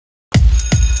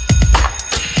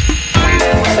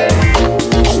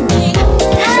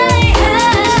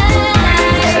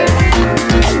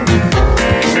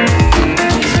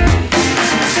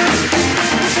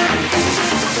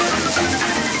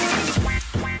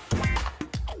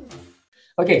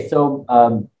Okay, so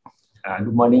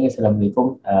good morning,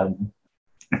 Assalamualaikum.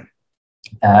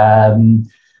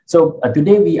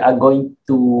 Today we are going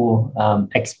to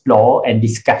explore and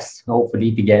discuss,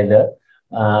 hopefully together,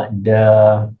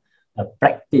 the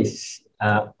practice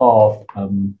of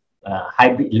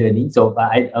hybrid learning. So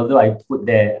although I put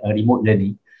there remote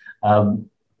learning,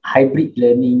 hybrid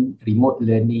learning, remote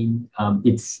learning,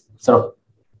 it's sort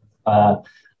of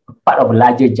part of a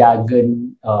larger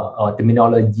jargon or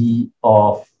terminology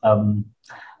of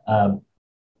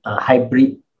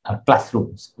hybrid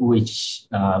classrooms, which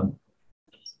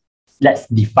let's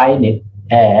define it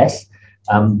as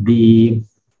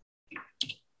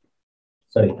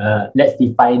let's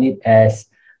define it as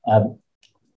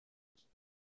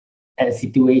a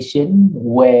situation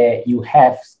where you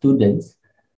have students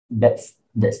that's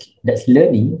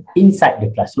learning inside the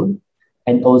classroom,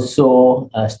 and also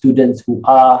students who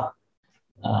are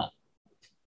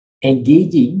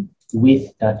engaging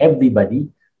with everybody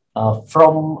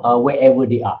from wherever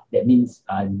they are. That means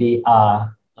they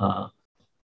are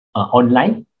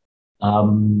online,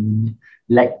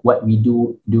 like what we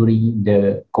do during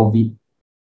the COVID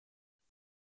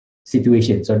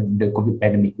situation, so the COVID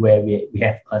pandemic, where we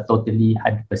have a totally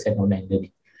 100% online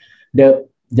learning.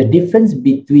 The difference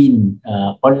between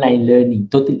online learning,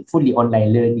 fully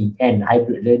online learning, and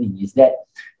hybrid learning is that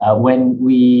when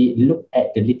we look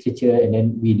at the literature and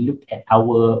then we look at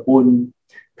our own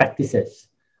practices,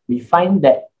 we find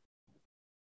that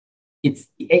it's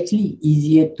actually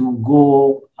easier to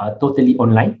go totally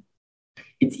online.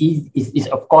 It's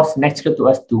of course natural to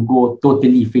us to go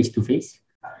totally face-to-face.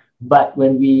 But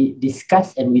when we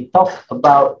discuss and we talk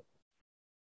about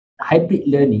hybrid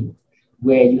learning,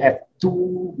 where you have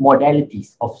two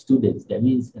modalities of students, that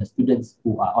means students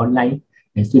who are online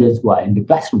and students who are in the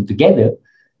classroom together,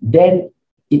 then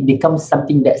it becomes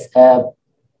something that's a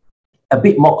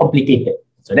bit more complicated.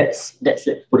 So let's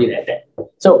put it at that.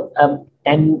 So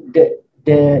and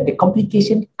the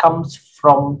complication comes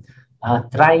from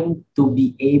trying to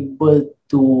be able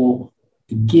to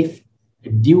give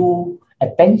due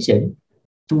attention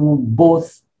to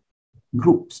both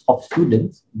groups of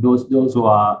students, those who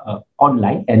are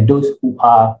online and those who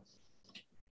are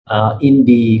in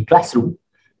the classroom,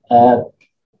 a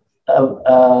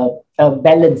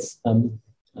balance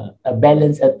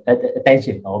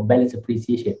attention or balance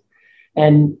appreciation.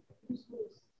 And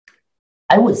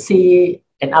I would say,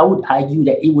 and I would argue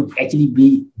that it would actually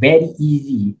be very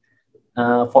easy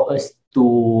for us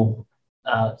to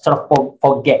sort of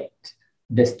forget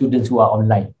the students who are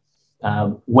online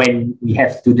when we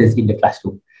have students in the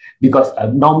classroom. Because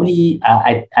normally,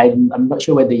 I'm not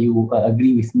sure whether you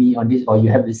agree with me on this or you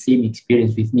have the same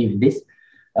experience with me with this.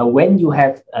 When you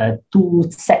have two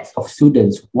sets of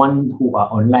students, one who are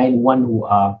online, one who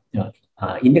are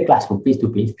in the classroom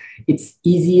face-to-face, it's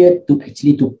easier to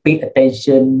actually to pay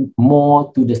attention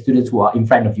more to the students who are in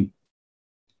front of you.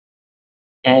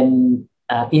 And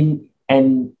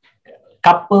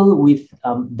coupled with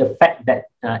the fact that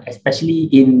especially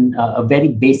in a very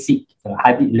basic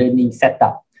hybrid learning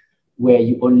setup, where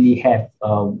you only have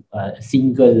a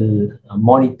single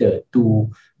monitor to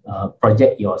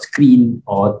project your screen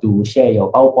or to share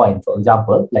your PowerPoint, for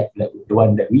example, like the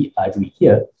one that we are doing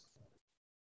here,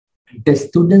 the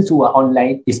students who are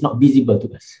online is not visible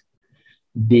to us.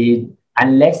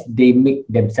 Unless they make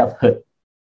themselves heard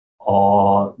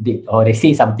or they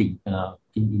say something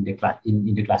in the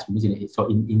classroom, isn't it? So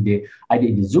either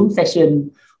in the Zoom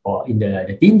session or in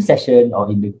the Teams session or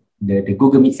in the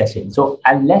Google Meet session. So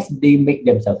unless they make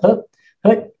themselves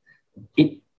heard,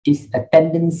 it is a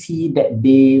tendency that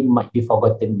they might be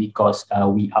forgotten, because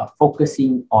we are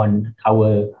focusing on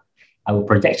our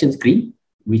projection screen,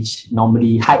 which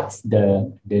normally hides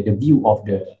the view of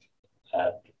the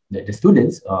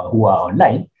students who are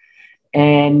online,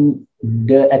 and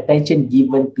the attention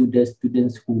given to the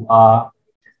students who are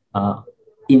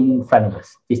in front of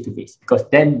us face-to-face, because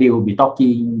then they will be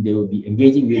talking, they will be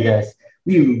engaging with us.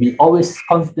 We will be always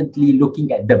constantly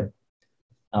looking at them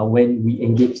when we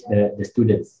engage the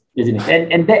students, isn't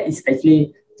it? And that is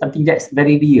actually something that's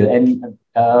very real, and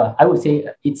I would say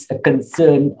it's a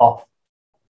concern of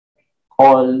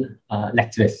all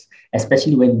lecturers,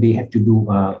 especially when they have to do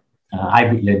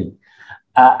hybrid learning.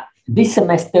 This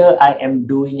semester, I am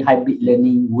doing hybrid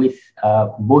learning with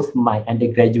both my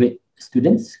undergraduate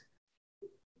students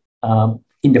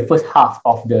in the first half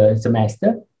of the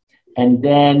semester, and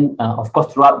then, of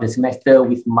course, throughout the semester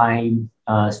with my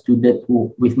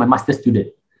with my master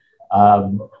student,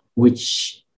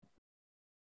 which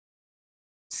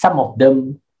some of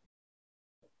them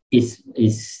is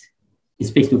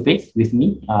face-to-face with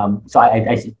me. So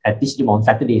I teach them on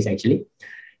Saturdays, actually.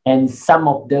 and some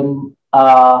of them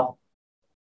are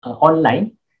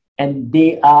online, and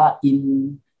they are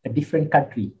in a different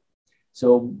country.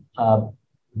 So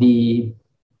the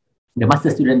master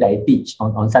student that I teach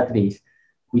on Saturdays,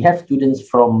 we have students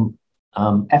from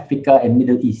Africa and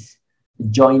Middle East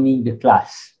joining the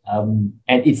class, and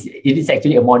it is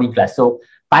actually a morning class. So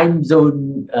time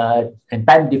zone and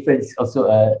time difference is also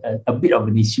a bit of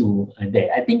an issue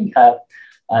there. I think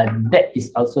that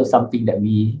is also something that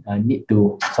we need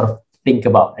to sort of think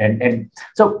about.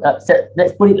 So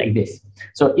let's put it like this.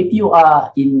 So if you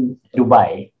are in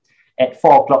Dubai at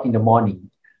 4 o'clock in the morning,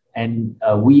 and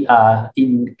we are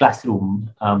in classroom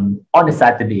on a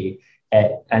Saturday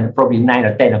at and probably 9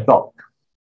 or 10 o'clock.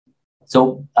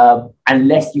 So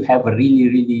unless you have a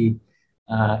really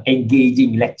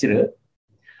engaging lecturer,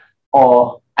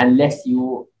 or unless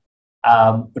you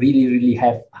really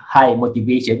have high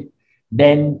motivation,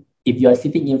 then if you are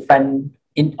sitting in front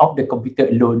of the computer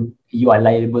alone, you are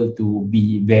liable to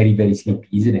be very sleepy,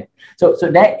 isn't it? So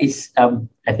that is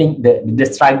I think the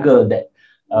struggle that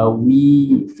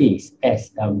we face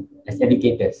as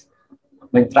educators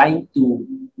when trying to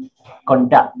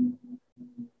conduct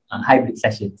hybrid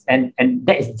sessions, and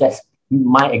that is just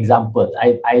my example.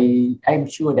 I'm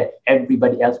sure that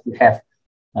everybody else would have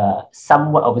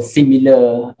somewhat of a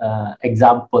similar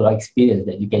example or experience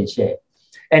that you can share.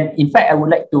 And in fact, I would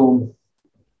like to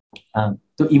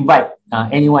invite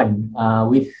anyone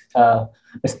with a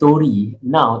story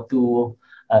now to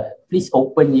please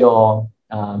open your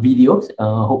videos,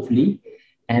 hopefully,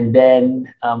 and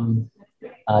then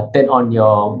turn on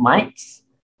your mics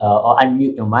or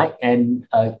unmute your mic, and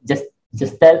just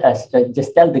tell us,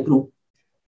 just tell the group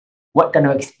what kind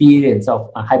of experience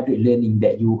of hybrid learning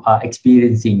that you are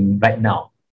experiencing right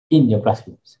now in your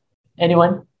classrooms.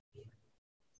 Anyone?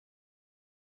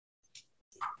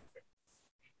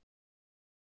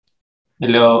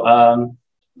 Hello.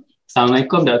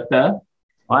 Assalamualaikum, Doctor.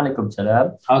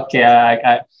 Waalaikumsalam. Okay,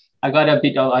 I got a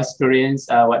bit of experience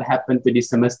what happened to this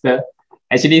semester.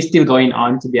 Actually, it's still going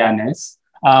on, to be honest.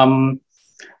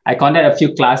 I conduct a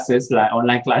few classes, like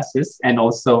online classes, and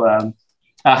also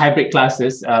hybrid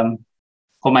classes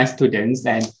for my students.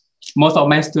 And most of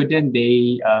my students,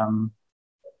 they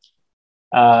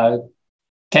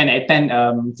can attend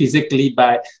physically,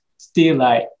 but still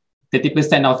like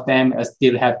 30% of them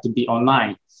still have to be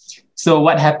online. So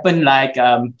what happened, like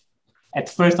at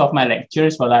first of my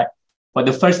lectures, for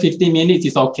the first 15 minutes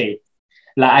is okay.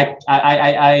 Like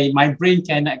my brain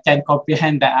can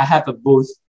comprehend that I have a both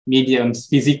mediums,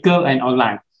 physical and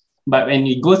online. But when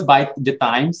it goes by the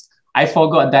times, I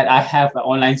forgot that I have an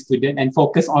online student and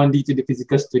focus only to the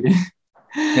physical student.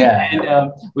 Yeah.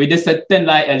 And with a certain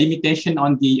a limitation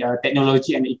on the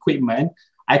technology and equipment,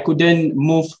 I couldn't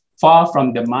move far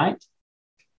from the mic.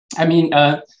 I mean,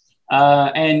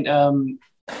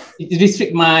 it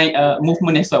restrict my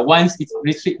movement as well. Once it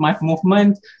restrict my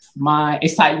movement, my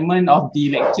excitement of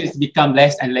the lectures become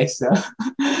less and lesser.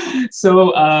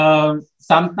 So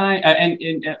sometimes,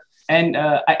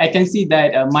 I can see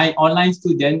that my online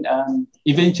student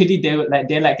eventually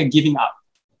they're like giving up.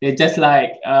 They're just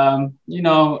like that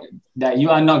you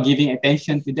are not giving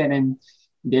attention to them, and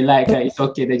they're like it's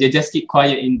okay. They just keep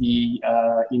quiet in the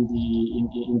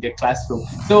classroom.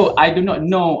 So I do not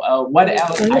know what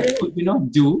else I could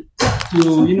do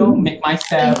to make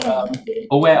myself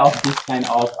aware of this kind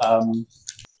of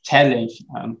challenge.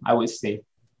 I would say.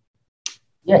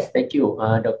 Yes, thank you,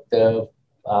 Dr.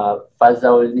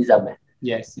 Fazal Nizam.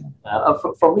 Yes.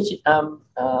 From which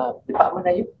department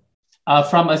are you?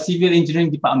 From a civil engineering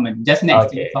department, just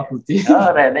next to the faculty.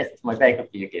 All right, next to my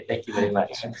faculty. Okay, thank you very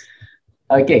much.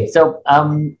 Okay, so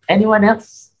anyone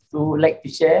else who would like to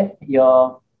share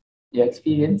your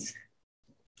experience?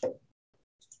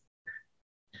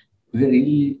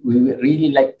 We would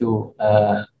really like to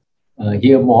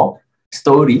hear more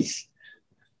stories,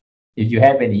 if you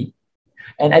have any.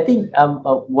 And I think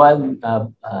while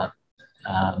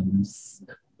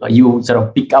you sort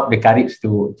of pick up the courage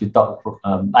to talk,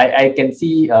 I can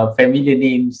see familiar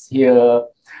names here,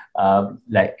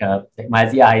 like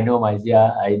Mazia. I know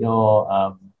Mazia. I know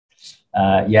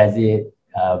Yazid.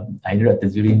 I know Dr.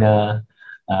 Zurina,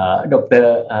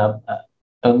 Dr.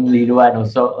 Eng Liluan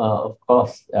also, of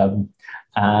course.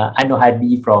 I know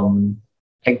Hadi from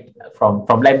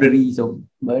library. So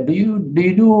do you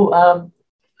do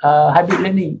hybrid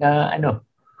learning? I know.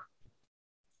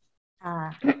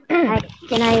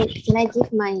 Can I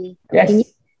give my yes opinion?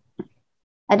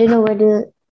 I don't know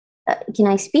whether can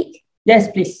I speak?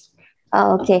 Yes, please.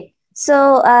 Okay.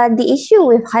 So the issue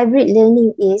with hybrid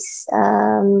learning is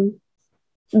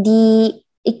the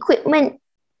equipment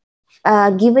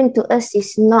given to us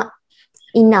is not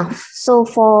enough. So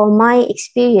for my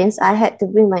experience, I had to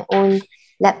bring my own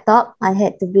laptop, I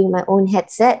had to bring my own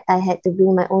headset, I had to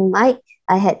bring my own mic,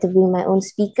 I had to bring my own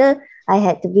speaker, I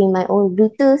had to bring my own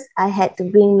Bluetooth, I had to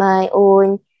bring my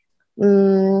own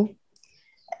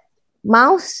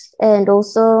mouse, and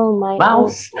also my own,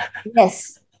 Mouse.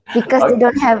 yes, because they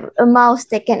don't have a mouse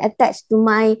that can attach to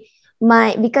my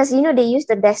because you know they use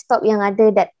the desktop yang ada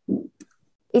that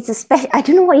it's a special, I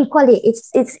don't know what you call it.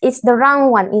 It's the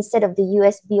round one instead of the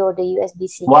USB or the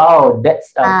USB-C. Wow,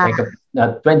 that's like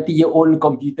a 20-year-old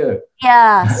computer.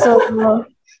 Yeah, so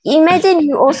imagine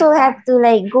you also have to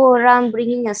like go around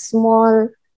bringing a small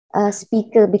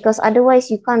speaker, because otherwise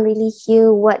you can't really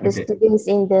hear what the students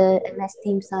in the MS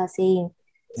Teams are saying.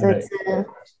 So it's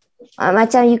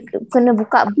macam you kena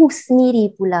buka booth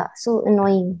sendiri pula. So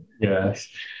annoying. Yes.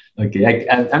 Okay.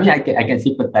 I mean, I can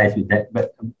sympathize with that,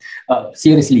 but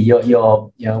seriously, your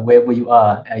wherever you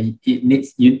are, it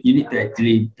needs you need to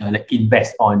actually like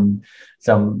invest on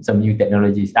some new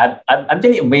technologies. I'm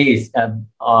really amazed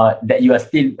that you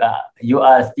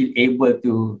are still able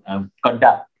to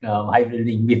conduct hybrid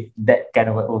learning with that kind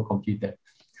of an old computer.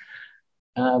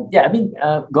 Yeah, I mean,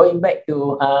 going back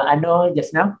to Anor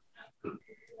just now.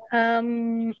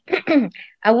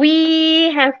 We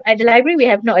have at the library, we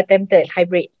have not attempted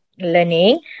hybrid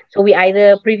learning. So we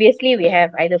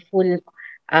have either full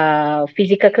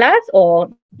physical class,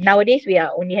 or nowadays we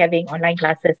are only having online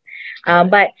classes.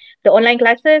 But the online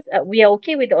classes, we are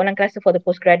okay with the online classes for the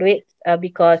postgraduates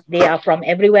because they are from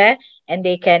everywhere and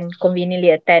they can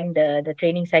conveniently attend the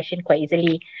training session quite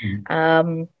easily.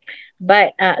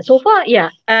 But so far,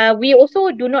 we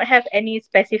also do not have any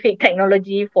specific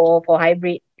technology for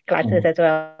hybrid classes as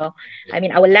well. I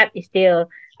mean, our lab is still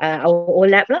our old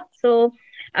lab lah. So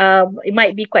it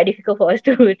might be quite difficult for us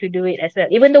to do it as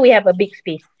well, even though we have a big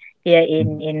space here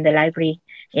in the library,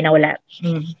 in our lab.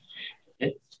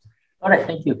 Okay. All right,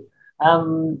 thank you.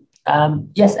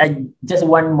 Yes, I just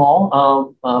one more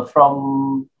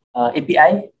from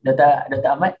API, Dr.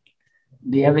 Ahmad.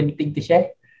 Do you have anything to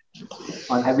share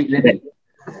on hybrid learning?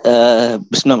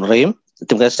 Bismillahirrahmanirrahim.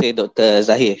 Terima kasih Dr.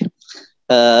 Zahir.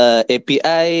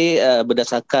 API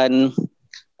berdasarkan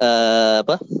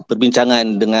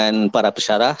perbincangan dengan para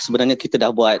pensyarah, sebenarnya kita dah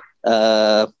buat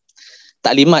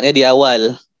taklimat di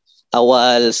awal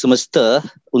semester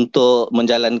untuk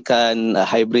menjalankan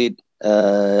hybrid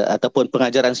ataupun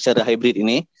pengajaran secara hybrid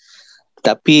ini.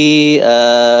 Tapi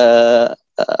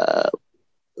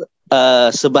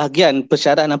sebahagian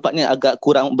pensyarah nampaknya agak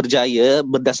kurang berjaya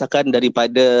berdasarkan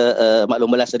daripada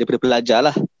maklum belas daripada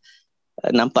pelajar lah.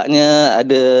 Nampaknya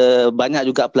ada banyak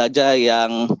juga pelajar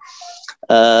yang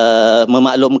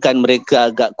memaklumkan mereka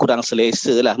agak kurang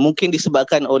selesa lah. Mungkin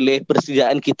disebabkan oleh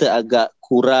persediaan kita agak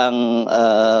kurang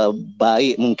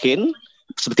baik mungkin,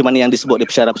 seperti mana yang disebut oleh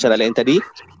pensyarah-pensyarah lain tadi.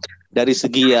 Dari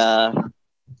segi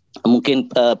mungkin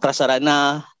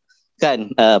prasarana kan,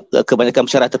 kebanyakan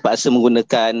pensyarah terpaksa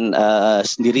menggunakan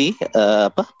sendiri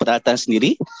peralatan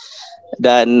sendiri.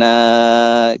 Dan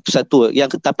itu satu yang,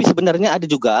 tapi sebenarnya ada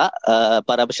juga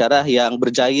para pensyarah yang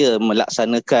berjaya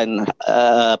melaksanakan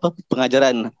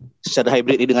pengajaran secara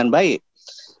hybrid ini dengan baik,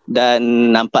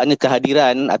 dan nampaknya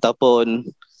kehadiran ataupun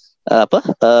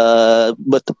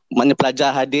mana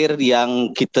pelajar hadir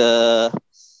yang kita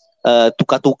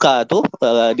tukar-tukar tu,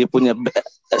 dia punya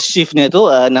shiftnya tu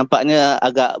nampaknya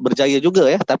agak berjaya juga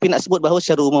ya. Tapi nak sebut bahawa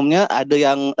secara umumnya ada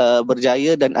yang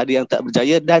berjaya dan ada yang tak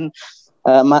berjaya, dan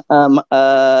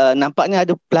nampaknya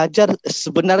ada pelajar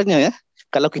sebenarnya ya,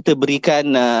 kalau kita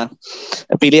berikan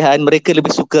pilihan, mereka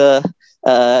lebih suka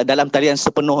dalam talian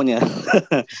sepenuhnya.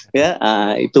 Ya,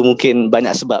 itu mungkin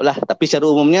banyak sebab lah. Tapi secara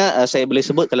umumnya saya boleh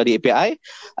sebut kalau di API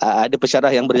ada pensyarah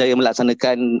yang berjaya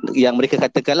melaksanakan yang mereka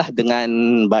katakanlah dengan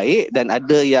baik, dan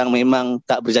ada yang memang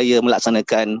tak berjaya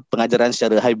melaksanakan pengajaran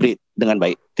secara hybrid dengan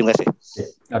baik. Terima kasih.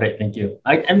 Alright, thank you.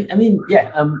 I mean,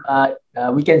 yeah,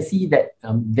 we can see that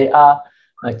there are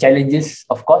challenges,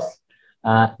 of course.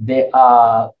 There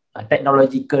are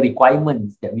technological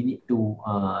requirements that we need to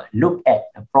look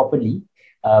at properly.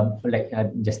 Like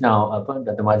just now,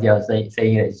 Dr. Mazia was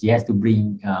saying that she has to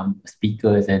bring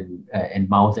speakers and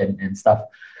mouse and stuff,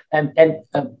 and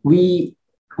we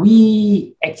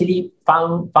actually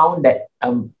found that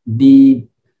the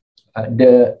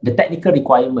technical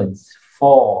requirements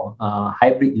for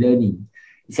hybrid learning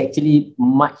is actually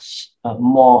much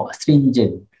more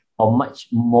stringent, or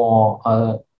much more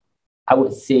I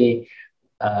would say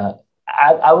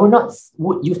I would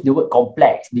use the word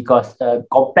complex, because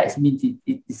complex means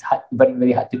it is hard, very,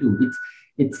 very hard to do.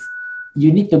 It's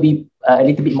you need to be a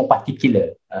little bit more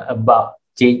particular about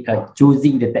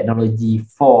choosing the technology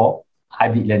for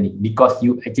hybrid learning, because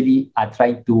you actually are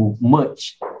trying to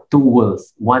merge two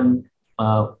worlds. One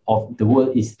of the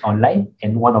world is online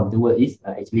and one of the world is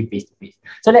actually face-to-face.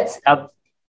 So let's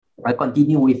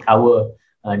continue with our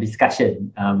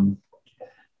discussion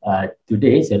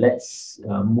today. So let's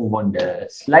move on the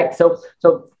slide. So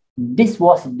this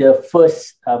was the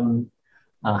first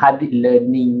hybrid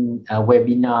learning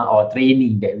webinar or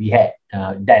training that we had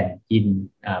done in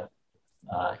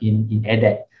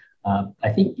Adec. I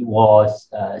think it was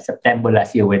September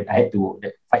last year when I had to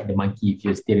fight the monkey, if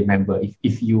you still remember,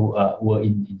 if you were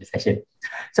in the session.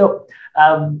 So,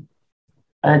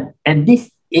 and this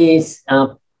is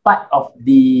part of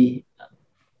the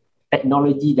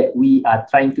technology that we are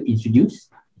trying to introduce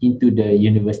into the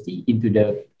university,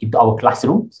 into our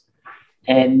classrooms.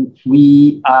 And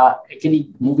we are actually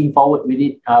moving forward with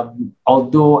it,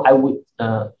 although I would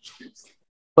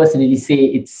personally say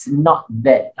it's not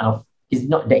that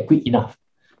quick enough,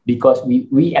 because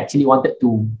we actually wanted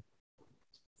to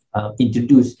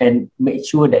introduce and make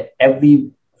sure that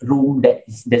every room that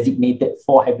is designated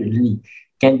for hybrid learning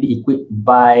can be equipped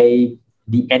by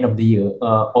the end of the year.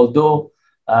 Although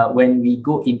when we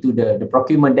go into the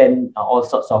procurement, then all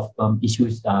sorts of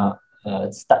issues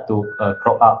start to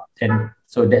crop up, and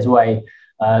so that's why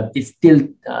it's still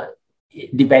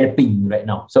developing right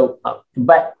now. So,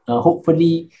 but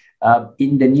hopefully,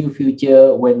 in the near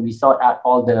future, when we sort out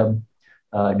all the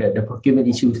procurement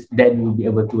issues, then we'll be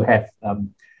able to have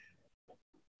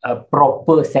a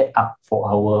proper setup for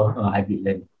our hybrid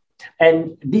learning.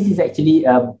 And this is actually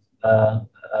a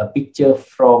picture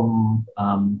from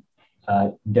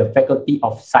the Faculty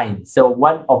of Science. So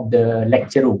one of the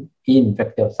lecture room in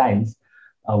Faculty of Science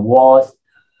was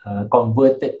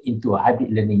converted into a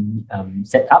hybrid learning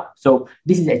setup. So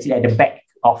this is actually at the back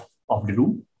of the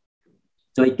room.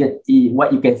 So you can see,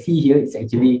 what you can see here is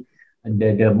actually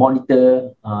the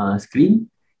monitor screen,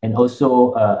 and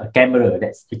also a camera.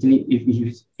 That's actually, if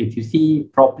you see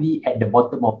properly at the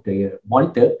bottom of the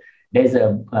monitor, there's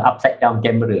a upside down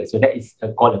camera. So that is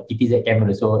called a PTZ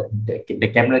camera. So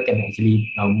the camera can actually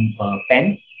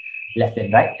pan left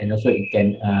and right, and also it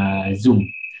can zoom.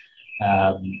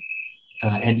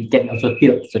 And it can also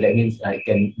tilt. So that means it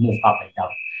can move up and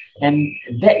down. And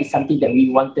that is something that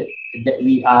we wanted, that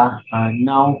we are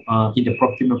now in the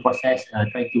procurement process,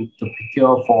 trying to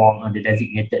procure for the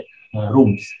designated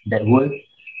rooms that will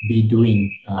be doing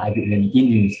hybrid learning in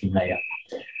Universiti Malaya.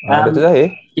 Dr.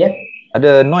 Zahir? Yeah.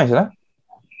 Ada noise lah.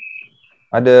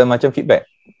 Ada macam feedback.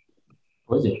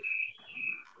 What is it?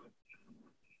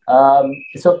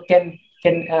 So can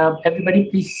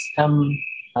everybody please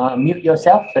mute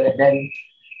yourself, so that then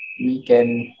we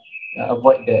can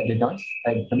avoid the noise.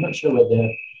 I'm not sure whether.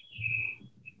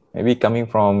 Maybe coming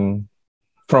from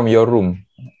your room.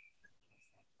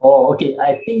 Oh, okay.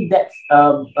 I think that's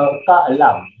a car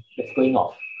alarm that's going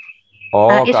off.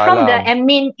 Oh, it's from the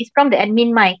admin. It's from the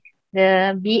admin mic,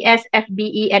 the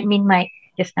BSFBE admin mic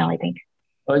just now, I think.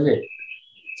 Oh, is it?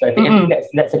 So I think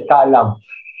that's a car alarm.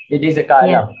 It is a car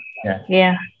alarm.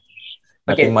 Yeah.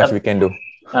 Okay. Nothing much we can do.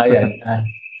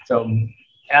 So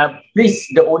please,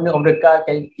 the owner of the car,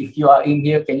 if you are in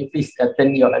here, can you please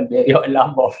turn your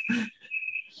alarm off?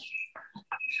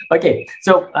 Okay,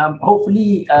 so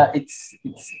hopefully it's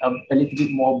a little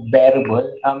bit more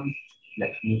bearable.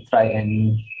 Let me try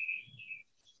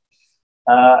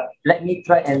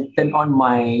and turn on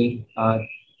my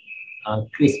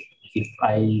crisp if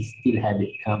I still have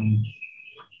it.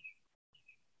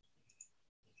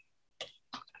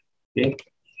 Okay.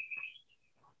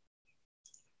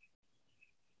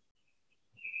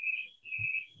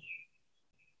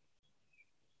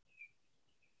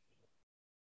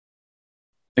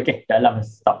 Okay, the alarm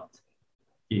has stopped.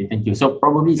 Okay, thank you. So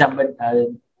probably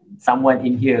someone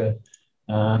in here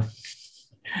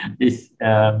is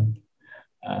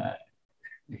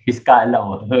his car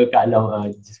alarm, her car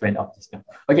alarm just went off just now.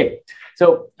 Okay,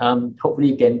 so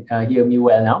hopefully you can hear me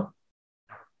well now.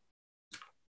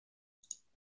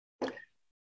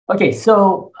 Okay,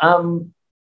 so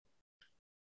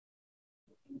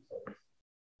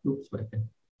oops, what happened?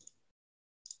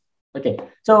 Okay,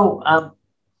 so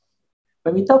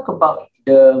when we talk about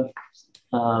the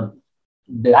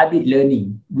hybrid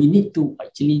learning, we need to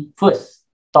actually first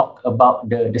talk about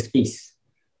the space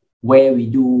where we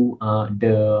do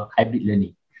the hybrid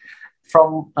learning.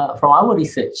 From our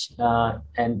research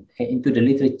and into the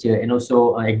literature, and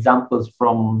also examples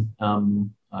from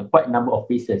quite a number of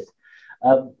places,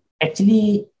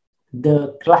 actually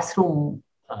the classroom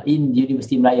in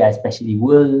Universiti Malaya especially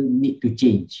will need to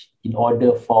change in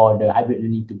order for the hybrid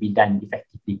learning to be done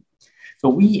effectively. So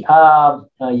we are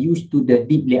used to the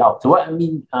deep layout. So what I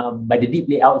mean by the deep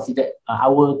layout is that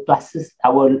our classes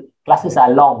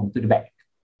are long to the back.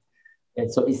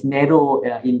 And so it's narrow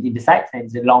in the sides and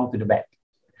it's long to the back.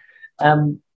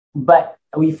 But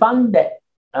we found that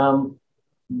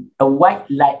a wide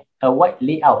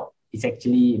layout is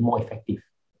actually more effective.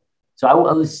 So I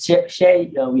will share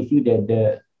with you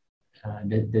the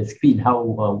screen, how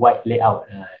wide layout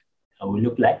will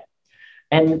look like.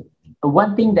 And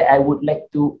one thing that I would like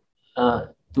to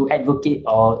advocate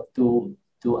or to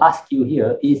ask you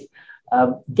here is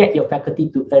get your faculty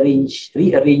to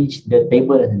rearrange the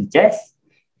table and the chairs,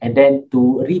 and then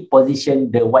to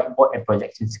reposition the whiteboard and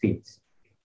projection screens.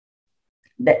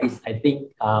 That is, I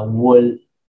think, will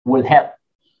help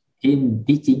in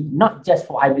teaching, not just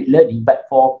for hybrid learning, but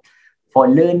for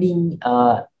learning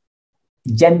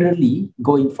generally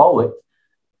going forward,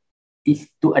 is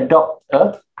to adopt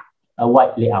a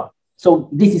wide layout. So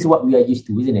this is what we are used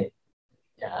to, isn't it?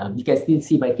 You can still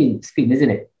see my screen, isn't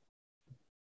it?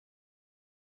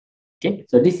 Okay,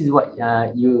 so this is what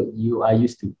you are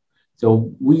used to.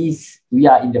 So we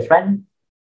are in the front,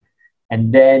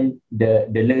 and then the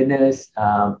learners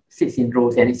sits in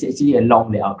rows, and it's actually a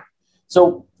long layout.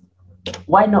 So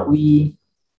why not we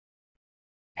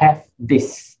have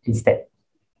this instead?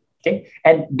 Okay,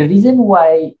 and the reason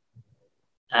why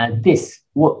this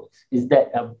works is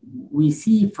that we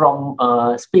see from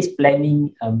space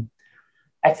planning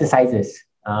exercises,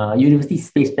 university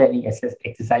space planning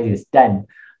exercises done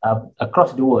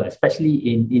across the world,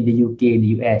 especially in the UK and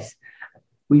the US,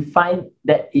 we find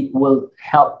that it will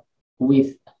help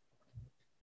with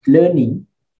learning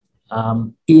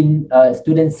in a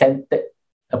student-centered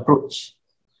approach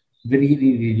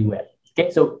really well.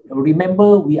 Okay, so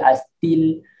remember, we are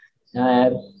still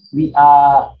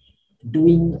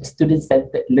doing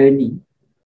student-centered learning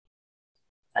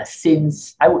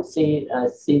since, I would say,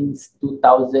 since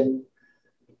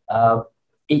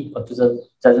 2008 or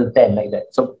 2010, like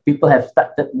that. So people have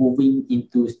started moving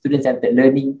into student-centered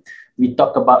learning. We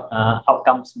talk about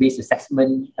outcomes-based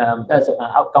assessment,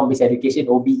 outcome-based education,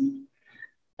 OBE.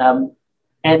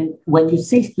 And when you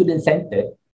say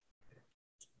student-centered,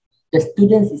 the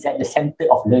students is at the center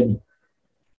of learning.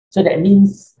 So that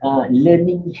means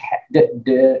learning,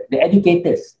 the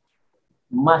educators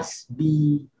must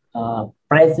be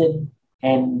present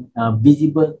and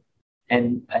visible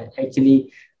and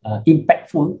actually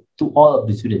impactful to all of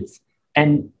the students.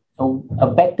 And a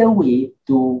better way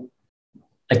to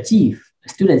achieve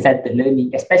student-centered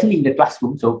learning, especially in the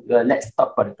classroom, so let's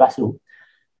talk about the classroom,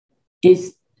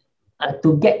 is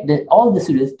to get all the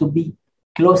students to be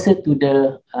closer to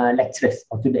the lecturers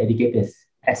or to the educators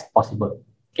as possible.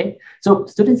 Okay, so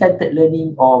student-centered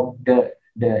learning, or the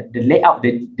layout,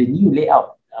 the new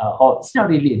layout, or it's not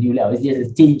really a new layout, it's just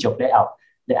a change of layout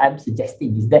that I'm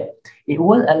suggesting, is that it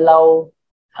will allow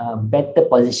better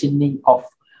positioning of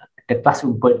the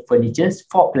classroom furnitures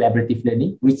for collaborative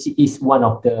learning, which is one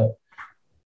of the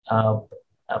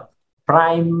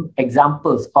prime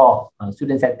examples of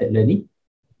student-centered learning.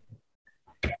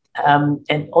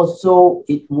 And also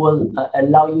it will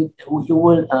allow you, it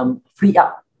will free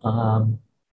up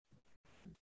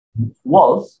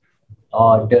walls,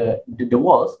 or the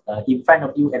walls in front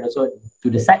of you, and also to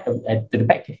the side of, to the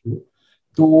back of you,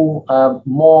 to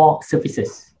more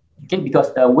surfaces. Okay,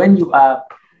 because when you are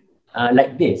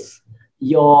like this,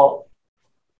 the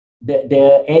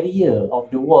area of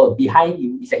the wall behind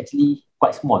you is actually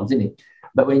quite small, isn't it?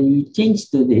 But when you change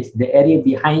to this, the area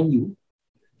behind you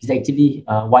is actually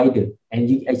wider, and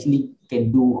you actually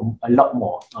can do a lot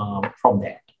more from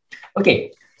there.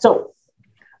 Okay, so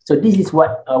this is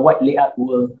what wide layout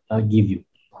will give you.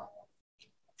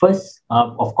 First,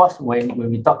 of course, when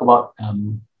we talk about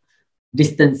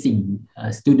distancing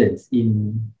students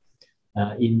in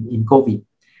COVID,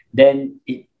 then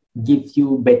it gives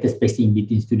you better spacing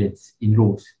between students in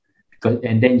rows,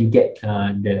 and then you get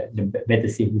the better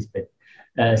safe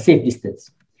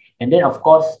distance. And then, of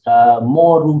course,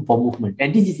 more room for movement.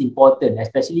 And this is important,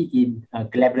 especially in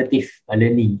collaborative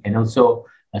learning and also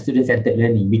student-centered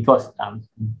learning, because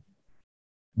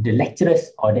the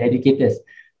lecturers or the educators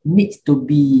needs to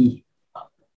be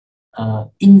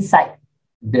inside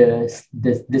the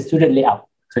student layout.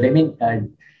 So that means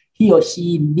he or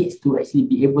she needs to actually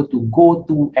be able to go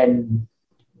to and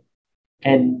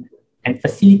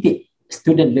facilitate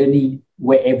student learning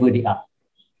wherever they are.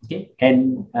 Okay,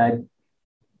 and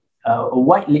a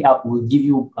wide layout will give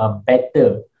you a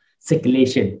better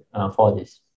circulation for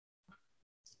this.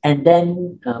 And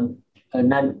then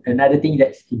another thing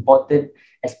that's important,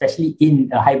 especially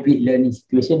in a hybrid learning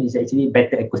situation, is actually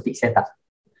better acoustic setup.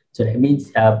 So that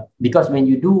means because when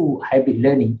you do hybrid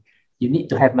learning, you need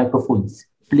to have microphones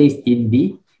placed in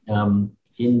the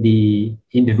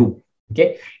room.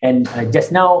 Okay, and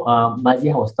just now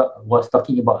Mazia was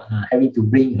talking about having to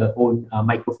bring her own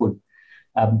microphone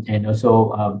and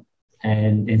also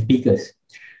and speakers.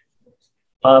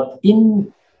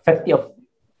 In faculty of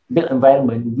built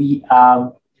environment, we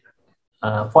are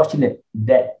fortunate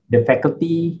that the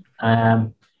faculty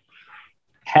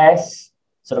has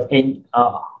sort of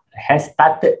has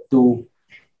started to,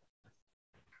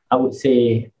 I would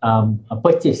say,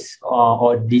 purchase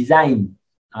or design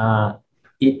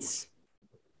its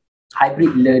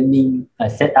hybrid learning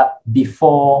setup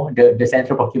before the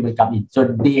central procurement come in. So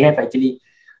they have actually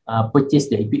purchased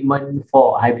the equipment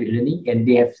for hybrid learning, and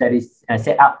they have set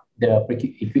up the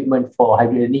equipment for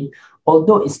hybrid learning.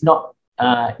 Although it's not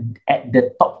at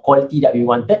the top quality that we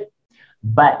wanted,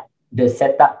 but the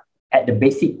setup at the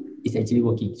basic is actually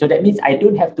working. So that means I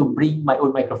don't have to bring my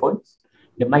own microphones.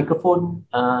 The microphone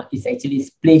is actually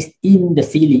placed in the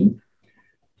ceiling.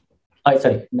 Oh,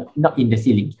 sorry, not in the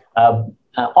ceiling.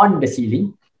 On the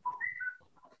ceiling.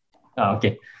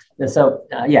 Okay. So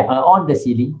on the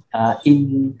ceiling,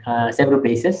 in several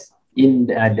places in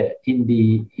the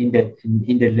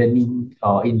learning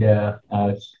or in the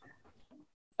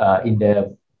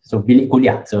so bilik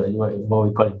kuliah. So what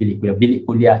we call it bilik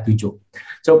kuliah 7.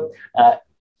 So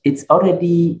it's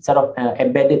already sort of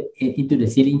embedded into the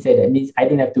ceiling. So that means I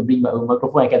don't have to bring my own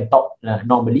microphone. I can talk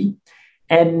normally,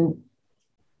 and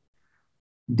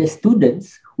the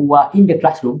students who are in the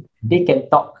classroom, they can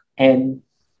talk, and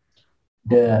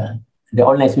the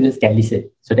online students can listen.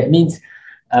 So that means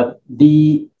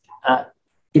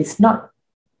it's not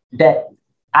that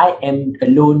I am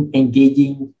alone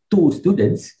engaging 2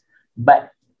 students,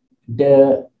 but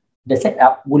the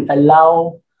setup will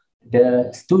allow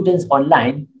the students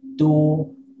online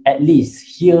to at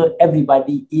least hear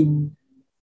everybody in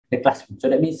the classroom. So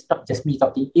that means not just me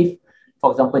talking. If,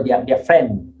 for example, their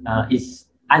friend is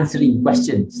answering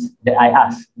questions that I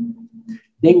ask,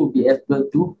 they will be able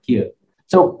to hear.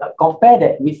 So compare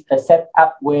that with a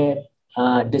setup where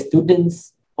the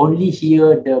students only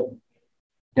hear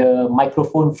the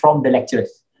microphone from the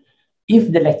lecturers.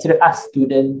 If the lecturer asks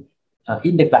students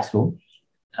in the classroom,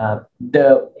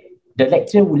 the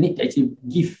lecturer will need to actually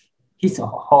give his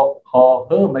or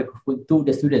her microphone to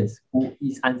the students who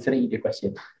is answering the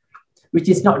question, which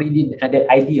is not really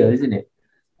the ideal, isn't it?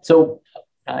 So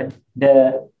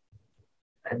the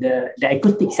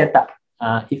acoustic setup,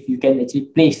 if you can actually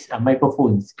place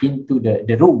microphones into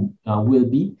the room, will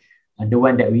be the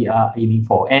one that we are aiming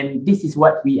for. And this is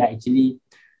what we are actually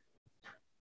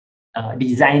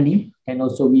designing, and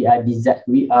also we are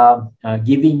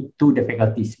giving to the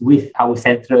faculties with our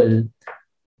central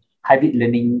hybrid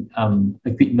learning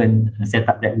equipment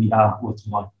setup that we are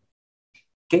working on.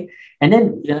 Okay, and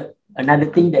then another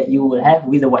thing that you will have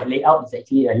with the white layout is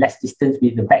actually a less distance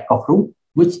with the back of room,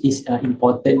 which is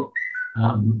important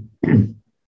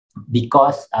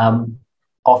because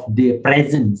of the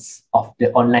presence of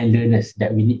the online learners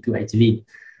that we need to actually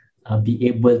be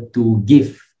able to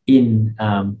give in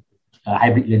a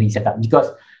hybrid learning setup. Because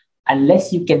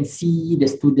unless you can see the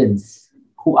students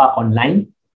who are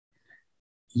online,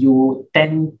 you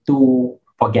tend to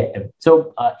forget them.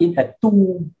 So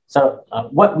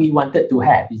what we wanted to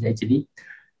have is actually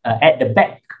at the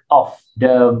back of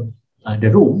the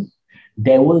room,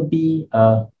 there will be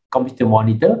a computer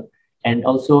monitor, and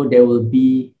also there will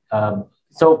be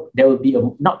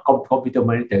not computer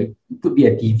monitor, it could be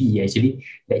a TV actually,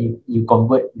 that you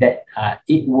convert that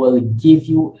it will give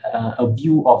you a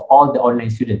view of all the online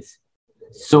students.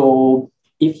 So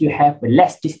if you have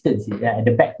less distance at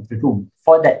the back of the room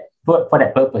for that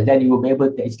purpose, then you will be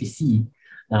able to actually see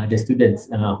the students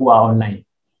who are online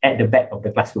at the back of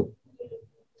the classroom.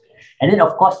 And then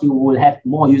of course you will have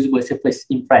more usable surface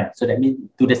in front. So that means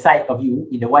to the side of you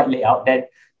in the white layout, then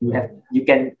you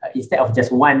can instead of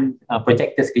just one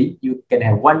projector screen, you can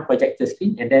have one projector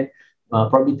screen, and then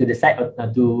probably to the side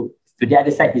to the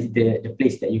other side is the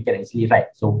place that you can actually write.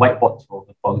 So whiteboards,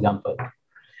 for example.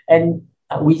 And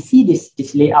we see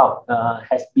this layout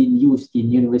has been used in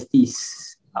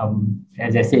universities,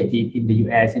 as I said, in the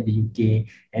US and the UK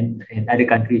and other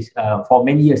countries for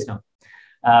many years now.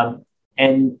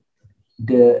 And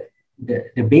the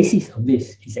basis of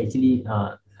this is actually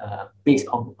based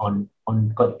on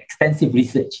extensive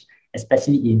research,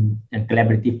 especially in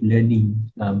collaborative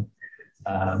learning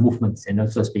movements and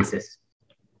also spaces.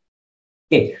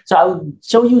 Okay, so I'll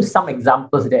show you some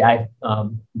examples that I've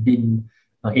been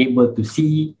able to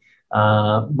see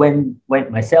when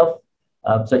myself.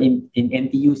 So in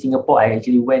NTU Singapore, I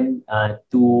actually went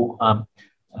to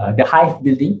the Hive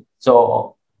building.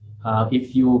 So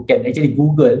if you can actually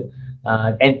Google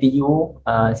NTU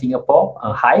Singapore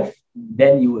Hive,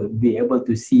 then you will be able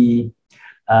to see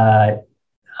the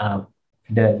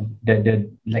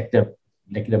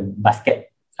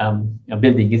basket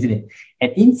building, isn't it?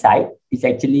 And inside is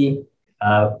actually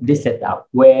this setup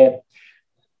where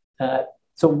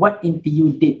so what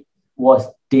NTU did was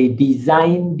they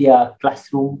designed their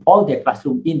classroom, all their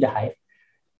classroom in the Hive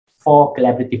for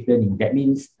collaborative learning. That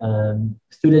means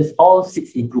students all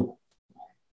sit in group,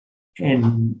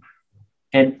 and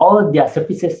all their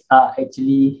surfaces are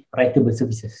actually writable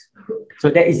surfaces. So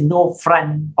there is no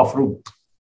front of room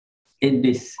in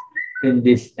this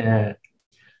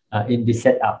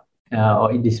setup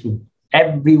or in this room.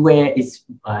 Everywhere is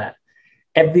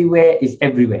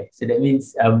everywhere. So that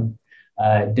means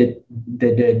the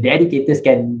educators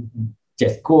can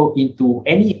just go into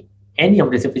any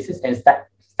of the surfaces and start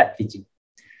teaching.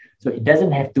 So it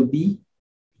doesn't have to be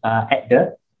at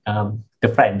the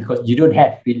front, because you don't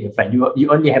have really a front. You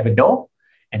only have a door,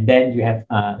 and then you have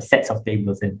sets of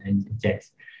tables and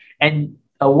chairs. And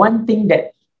one thing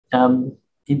that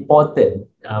important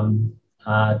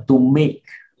to make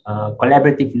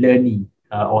collaborative learning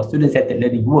or student-centered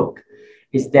learning work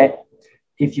is that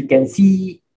if you can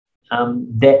see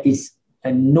there is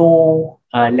no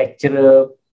lecturer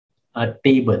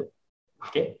table.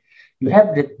 Okay, you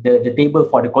have the table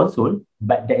for the console,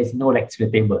 but there is no lecturer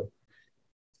table.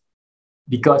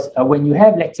 Because when you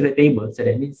have lecturer table, so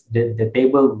that means the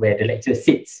table where the lecturer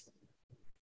sits,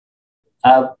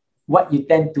 what you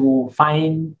tend to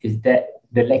find is that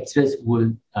the lecturers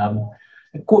will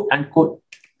quote unquote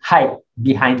hide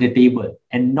behind the table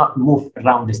and not move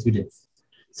around the students.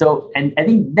 So, and I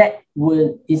think that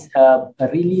is a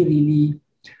really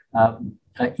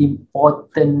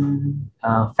important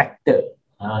factor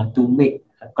to make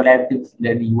collaborative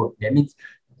learning work. That means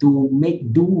to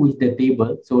make do with the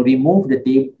table, so remove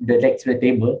the lecturer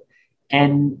table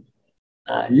and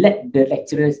let the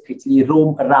lecturers actually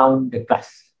roam around the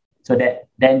class, so that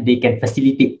then they can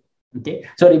facilitate. Okay,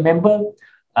 so remember,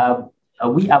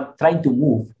 we are trying to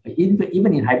move,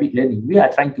 even in hybrid learning, we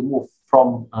are trying to move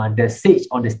from the stage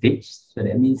on the stage. So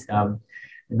that means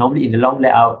normally in the long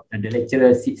layout, the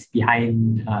lecturer sits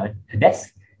behind a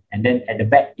desk, and then at the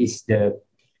back is the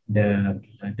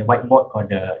whiteboard or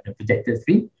the projector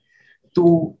screen,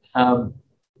 to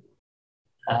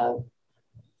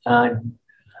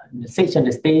stage on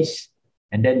the stage,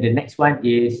 and then the next one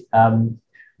is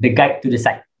the guide to the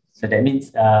side. So that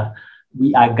means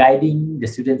we are guiding the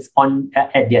students on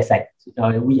at their side.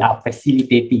 We are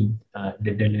facilitating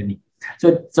the learning.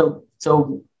 So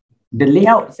the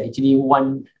layout is actually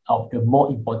one of the more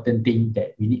important things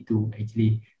that we need to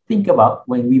actually think about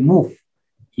when we move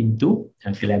into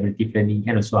collaborative learning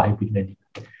and also hybrid learning.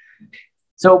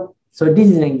 So this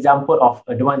is an example of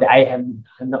the one that I have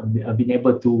not been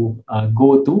able to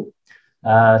go to.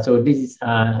 So this is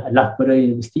Lumpur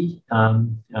University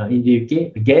in the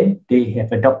UK. Again, they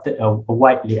have adopted a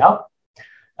wide layout.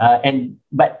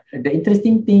 But the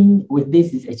interesting thing with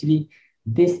this is actually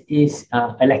this is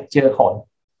a lecture hall.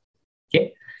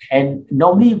 Okay, and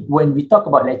normally when we talk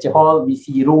about lecture hall, we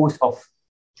see rows of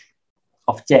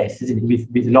chairs, isn't it?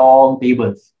 With long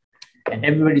tables, and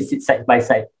everybody sits side by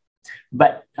side.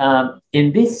 But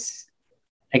in this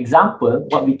example,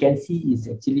 what we can see is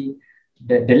actually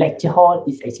the lecture hall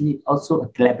is actually also a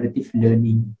collaborative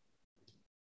learning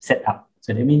setup.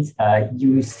 So that means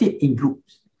you sit in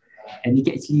groups and you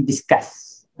can actually discuss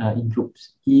in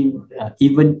groups, even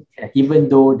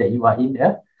though that you are in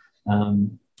a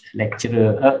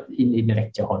lecturer in the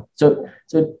lecture hall. So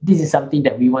this is something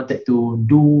that we wanted to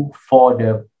do for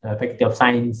the Faculty of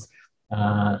Science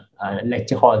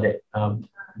lecture hall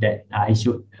that I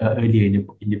showed earlier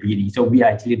in the beginning. So we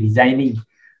are actually designing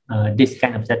this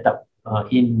kind of setup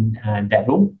in that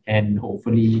room, and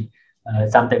hopefully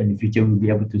sometime in the future we'll be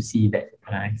able to see that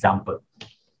example.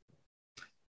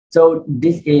 So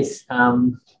this is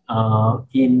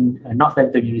in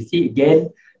Northampton University. Again,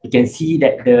 you can see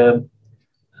that the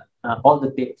all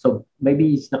the so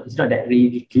maybe it's not that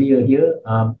really clear here.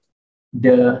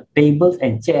 The tables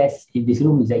and chairs in this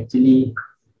room is actually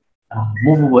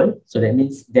movable. So that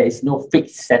means there is no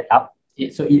fixed setup.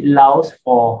 So it allows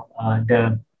for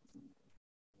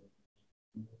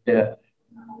the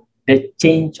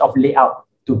change of layout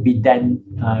to be done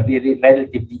really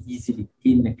relatively easily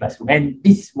in the classroom. And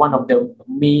this is one of the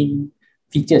main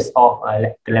features of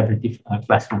collaborative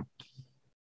classroom.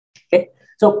 Okay,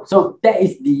 so that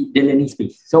is the learning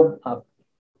space. So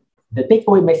the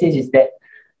takeaway message is that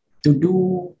to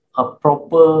do a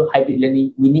proper hybrid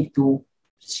learning, we need to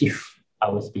shift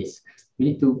our space. We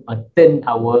need to turn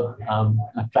our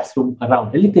classroom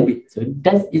around a little bit. So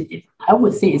I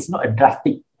would say it's not a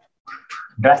drastic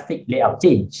layout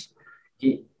change,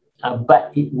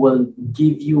 but it will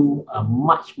give you a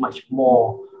much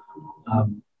more,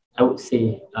 I would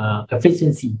say,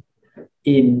 efficiency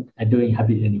in doing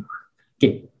hybrid learning.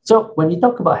 Okay, so when we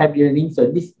talk about hybrid learning, so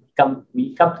we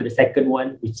come to the second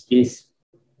one, which is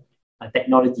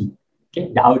technology.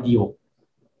 Okay, the audio.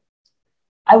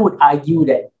 I would argue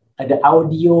that the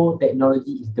audio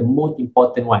technology is the most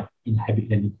important one in hybrid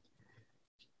learning,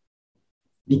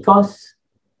 because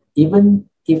even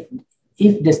if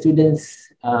the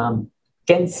students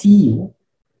can see you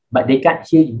but they can't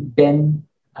hear you, then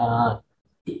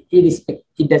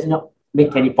it does not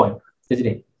make any point, doesn't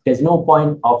it? There's no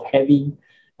point of having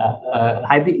a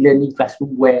hybrid learning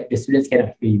classroom where the students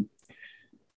cannot hear you.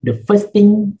 The first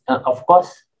thing, of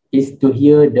course, is to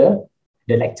hear the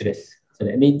lecturers. So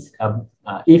that means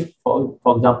if, for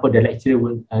example, the lecturer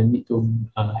will need to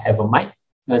have a mic,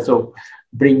 so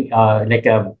bring like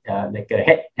a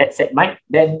headset mic,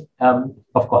 then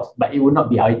of course, but it would not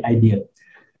be ideal.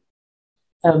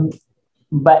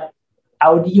 But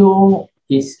audio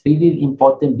is really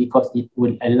important because it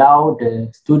will allow the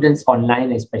students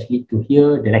online, especially, to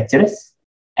hear the lecturers,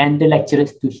 and the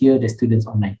lecturers to hear the students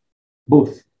online,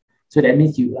 both. So that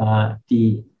means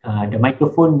the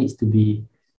microphone needs to be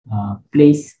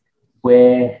placed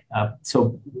where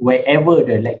so wherever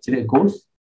the lecturer goes,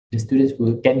 the students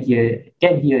can hear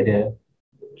the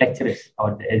lecturers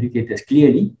or the educators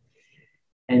clearly.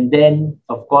 And then,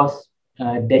 of course,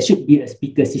 there should be a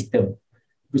speaker system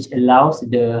which allows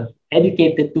the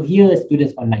educator to hear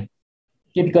students online.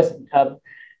 Okay, because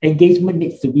engagement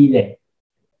needs to be there.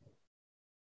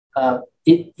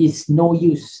 It is no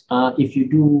use if you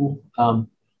do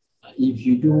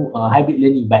hybrid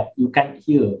learning but you can't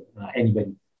hear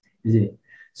anybody, isn't it?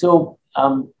 So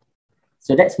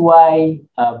so that's why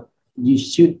you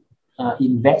should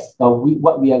invest, or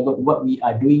what we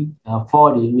are doing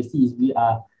for the university is we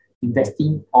are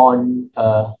investing on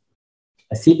a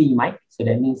ceiling mic. So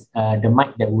that means the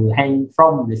mic that will hang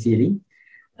from the ceiling,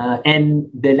 and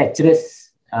the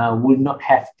lecturers will not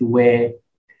have to wear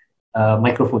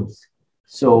microphones.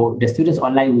 So the students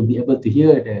online will be able to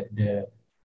hear the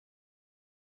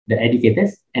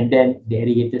educators, and then the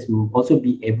educators will also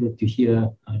be able to hear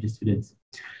the students.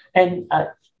 And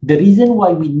the reason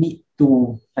why we need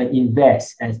to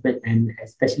invest, and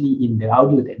especially in the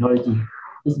audio technology,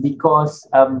 is because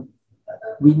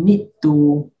we need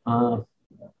to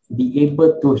be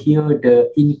able to hear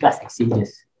the in-class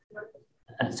exchanges,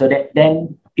 so that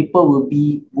then people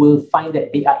will find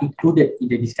that they are included in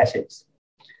the discussions,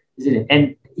 isn't it?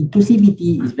 And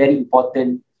inclusivity is very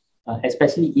important,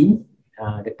 especially in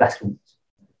the classrooms,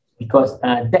 because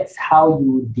that's how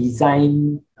you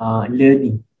design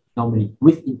learning normally,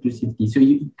 with inclusivity. So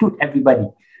you include everybody.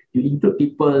 You include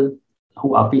people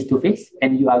who are face-to-face,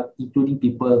 and you are including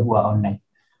people who are online.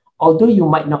 Although you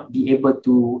might not be able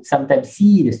to sometimes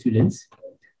see the students,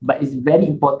 but it's very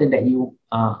important that you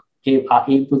are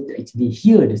able to actually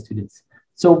hear the students.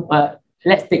 So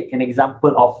let's take an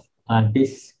example of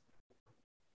this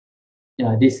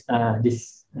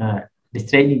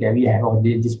training that we have, or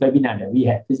this webinar that we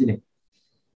have, isn't it?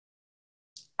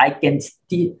 I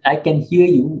can hear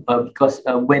you because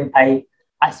when I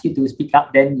ask you to speak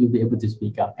up, then you'll be able to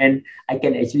speak up, and I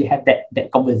can actually have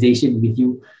that conversation with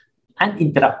you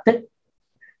uninterrupted,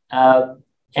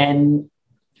 and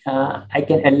I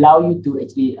can allow you to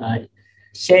actually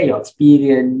share your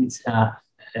experience,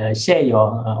 share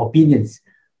your opinions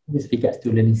with regards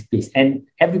to learning space, and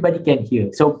everybody can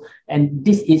hear. So, and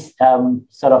this is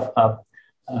sort of a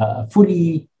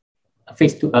fully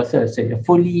a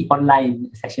fully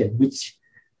online session, which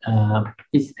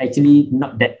is actually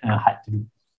not that hard to do.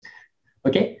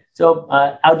 Okay, so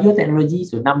audio technology.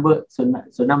 So number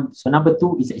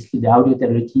two is actually the audio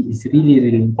technology is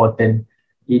really important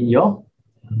in your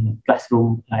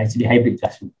classroom, actually hybrid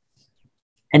classroom.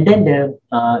 And then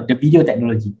the video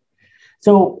technology.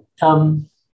 So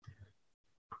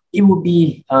it would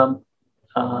be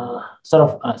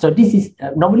so this is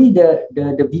normally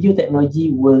the video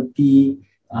technology will be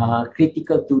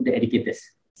critical to the educators.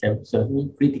 So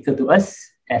critical to us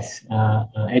as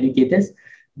educators,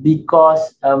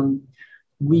 because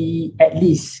we at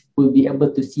least will be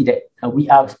able to see that we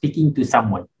are speaking to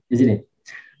someone, isn't it?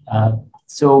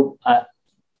 So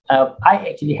I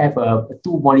actually have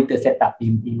two monitors set up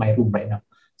in my room right now.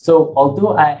 So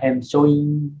although I am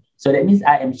showing, so that means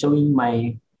I am showing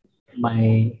my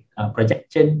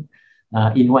projection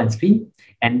in one screen,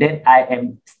 and then I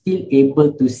am still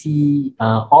able to see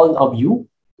all of you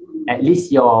at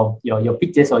least your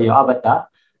pictures or your avatar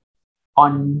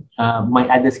on my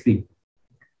other screen.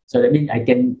 So that means I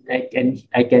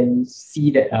can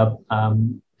see that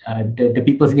the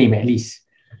people's name at least,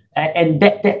 and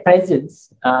that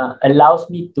presence allows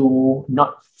me to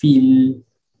not feel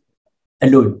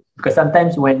alone, because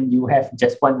sometimes when you have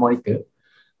just one monitor,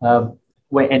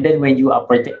 when you are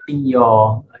projecting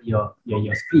your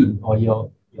screen or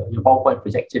your PowerPoint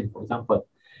projection, for example,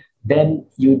 then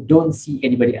you don't see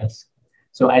anybody else.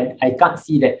 So I can't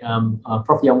see that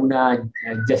Prof Yamuna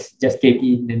just came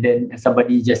in, and then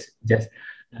somebody just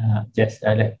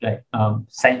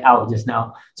signed out just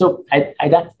now. So I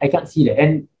can't see that,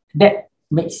 and that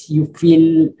makes you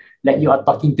feel like you are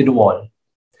talking to the wall,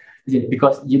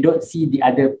 because you don't see the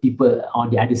other people on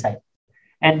the other side.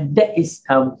 And that is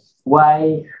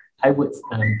why I would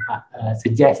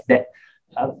suggest that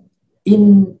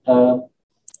in a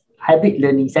hybrid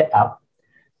learning setup,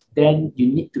 then you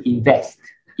need to invest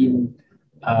in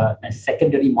a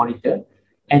secondary monitor,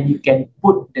 and you can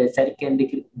put the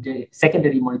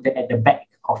secondary monitor at the back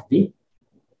of the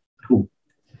room.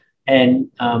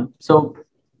 And so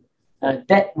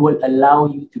that will allow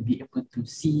you to be able to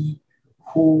see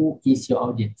who is your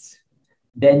audience.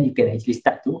 Then you can actually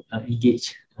start to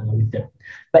engage with them.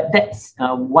 But that's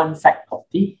one side of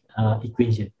the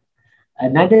equation.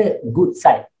 Another good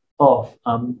side of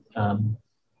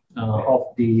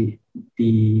the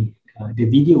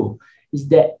video is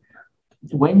that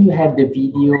when you have the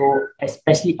video,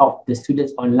 especially of the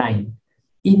students online,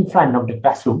 in front of the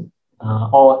classroom,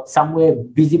 or somewhere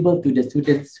visible to the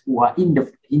students who are in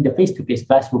the face-to-face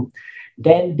classroom,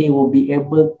 then they will be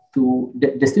able to,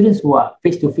 the students who are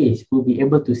face-to-face will be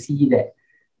able to see that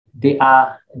they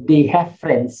have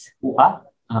friends who are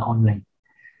online.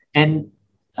 And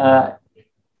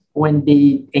when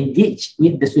they engage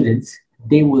with the students,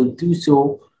 they will do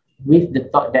so with the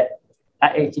thought that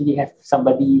I actually have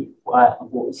somebody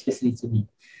who is listening to me.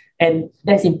 And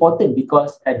that's important,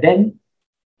 because then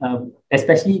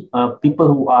especially people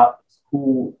who are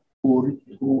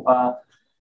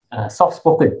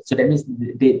soft-spoken. So that means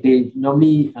they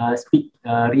normally speak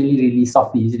really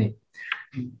softly, isn't it?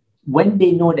 When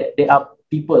they know that there are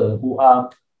people who are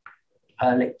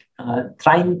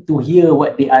trying to hear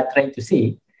what they are trying to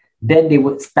say, then they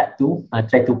would start to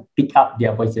try to pick up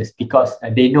their voices, because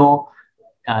they know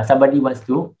somebody wants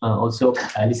to also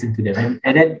listen to them.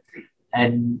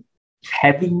 And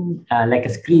having like a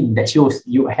screen that shows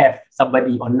you have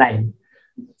somebody online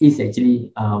is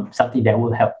actually something that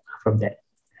will help from that.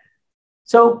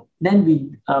 So then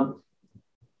we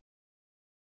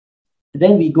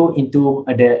go into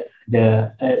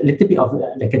the little bit of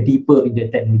like a deeper in the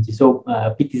technology. So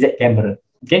PTZ camera.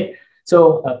 Okay.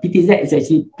 So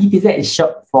PTZ is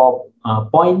short for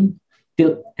point,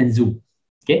 tilt, and zoom.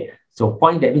 Okay. So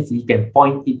point, that means you can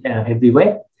point it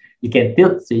everywhere. You can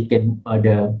tilt, so you can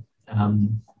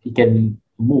you can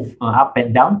move up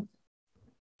and down.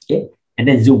 Okay. And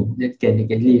then zoom, that can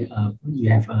actually you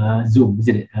have zoom,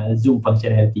 isn't it? Zoom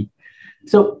functionality.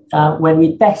 So when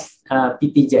we test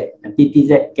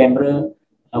PTZ camera,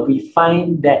 we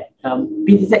find that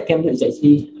PTZ camera is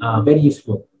actually very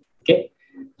useful. Okay,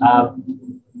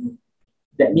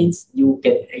 that means you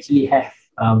can actually have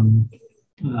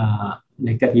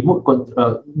like a remote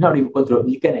control, not remote control.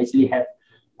 You can actually have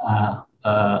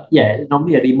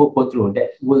normally a remote control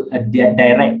that will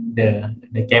direct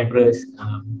the cameras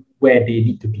where they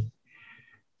need to be.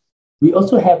 We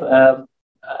also have a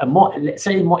more, let's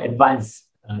say, more advanced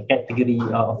category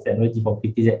of technology for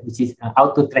PTZ, which is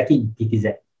auto tracking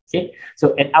PTZ. Okay,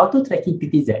 so an auto tracking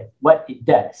PTZ, what it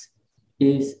does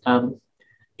is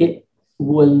it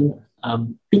will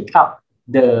pick up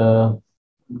the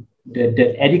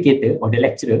educator or the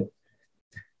lecturer,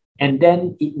 and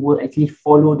then it will actually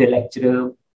follow the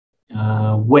lecturer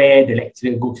where the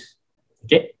lecturer goes.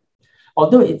 Okay,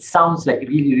 although it sounds like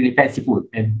really fanciful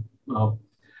and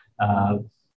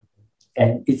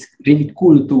it's really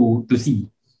cool to see.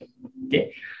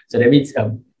 Okay, so that means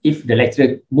if the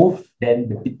lecturer moves,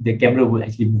 then the camera will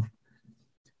actually move.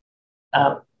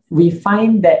 We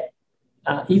find that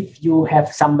if you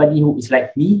have somebody who is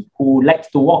like me, who likes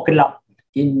to walk a lot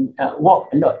in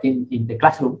the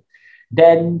classroom,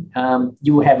 then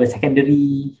you have a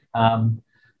secondary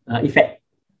effect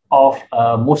of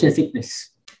motion sickness.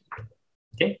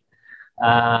 Okay,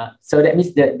 so that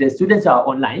means the students are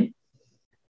online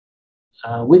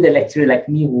with a lecturer like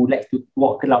me who likes to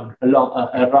walk around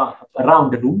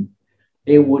the room.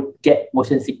 They would get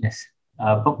motion sickness,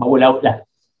 mabuk laut lah,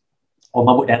 or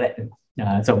mabuk darat.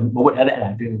 So mabuk darat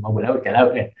lah, mabuk laut kat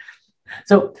laut kan.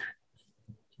 So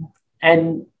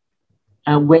and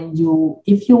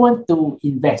if you want to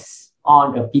invest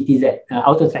on a PTZ,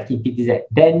 auto tracking PTZ,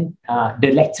 then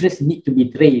the lecturers need to be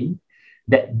trained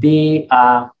that they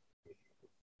are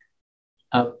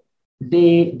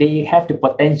they have the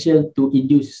potential to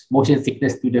induce motion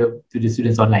sickness to the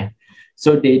students online.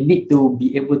 So they need to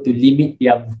be able to limit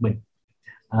their movement,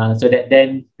 so that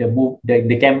then the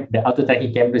auto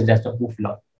tracking cameras does not move a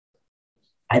lot.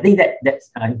 I think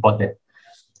that's important.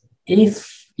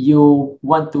 If you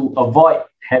want to avoid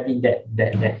having that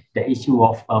issue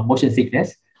of motion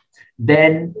sickness,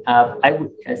 then I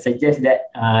would suggest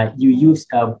that you use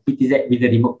PTZ with a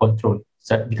remote control.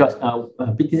 So because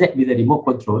PTZ with a remote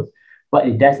control, what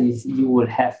it does is you will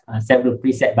have several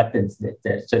preset buttons.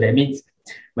 So that means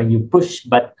when you push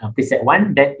preset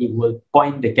 1, then it will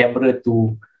point the camera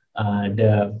to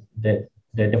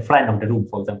the front of the room,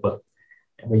 for example.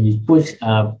 And when you push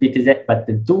PTZ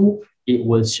button 2, it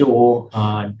will show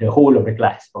the whole of the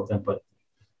class, for example.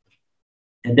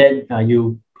 And then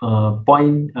you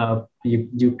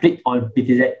click on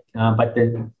PTZ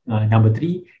button number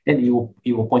 3, then it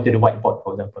will point to the whiteboard,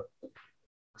 for example.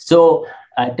 So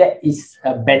that is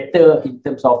better in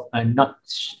terms of not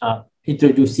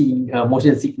introducing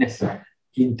motion sickness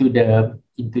into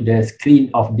the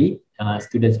screen of the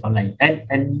students online.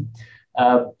 And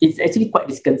it's actually quite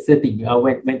disconcerting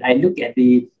when I look at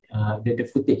the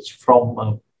footage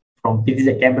from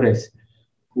PTZ cameras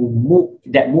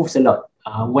that moves a lot.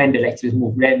 When the lecturers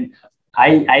move, then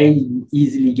I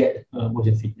easily get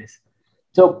motion sickness.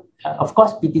 So of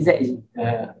course, PTZ is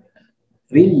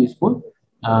really useful,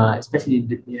 especially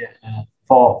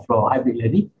for hybrid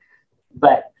learning.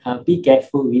 But be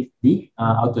careful with the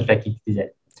auto tracking PTZ.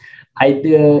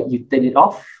 Either you turn it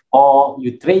off or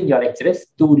you train your lecturers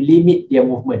to limit their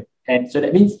movement. And so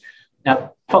that means,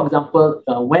 for example,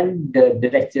 when the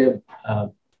lecturer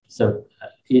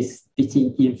is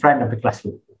teaching in front of the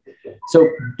classroom, so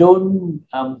don't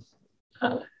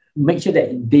make sure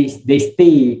that they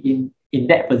stay in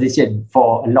that position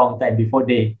for a long time before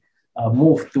they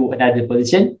move to another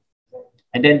position,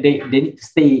 and then they need to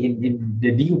stay in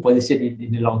the new position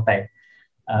in a long time,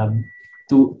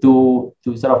 to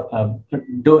sort of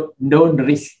don't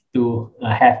risk to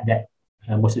have that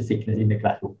motion sickness in the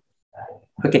classroom.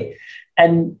 Okay,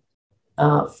 and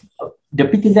the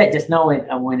PTZ just now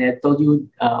when I told you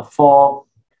for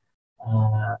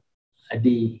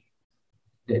the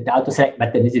auto select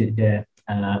button, is it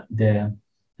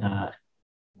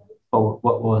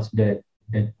what was the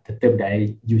term that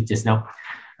I used just now?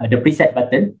 The preset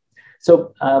button.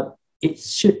 So it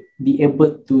should be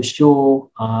able to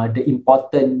show the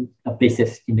important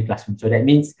places in the classroom. So that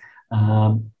means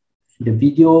the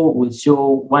video will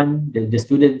show the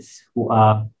students who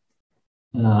are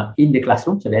in the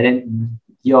classroom, so that then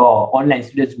your online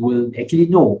students will actually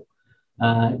know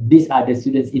these are the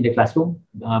students in the classroom,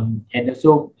 and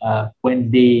also when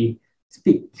they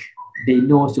speak, they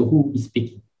know who is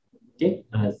speaking. Okay,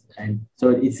 and so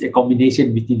it's a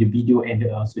combination between the video and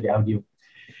also the audio.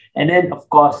 And then of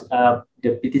course the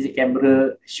PTZ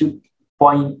camera should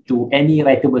point to any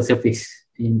writable surface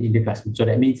in the classroom. So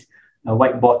that means a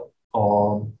whiteboard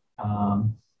or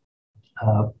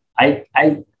I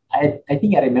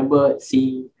think I remember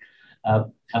seeing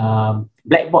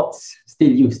blackboards still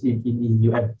used in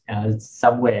UM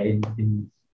somewhere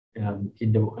in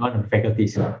one of the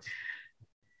faculties.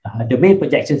 The main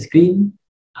projection screen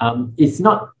it's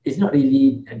not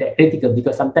really that critical,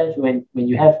 because sometimes when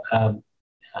you have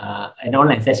an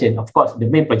online session, of course the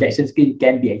main projection screen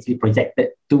can be actually projected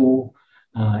to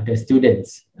the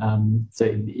students. So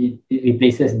it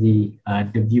replaces the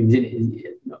view,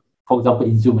 for example,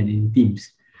 in Zoom and in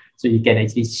Teams. So you can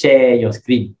actually share your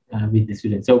screen with the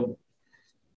students. So,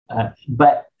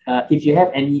 but if you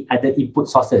have any other input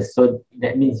sources, so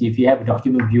that means if you have a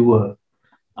document viewer,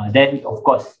 then of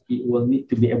course it will need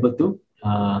to be able to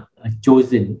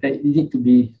chosen. It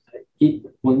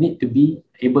will need to be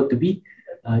able to be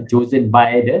chosen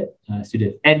by the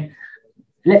student. And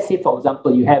let's say, for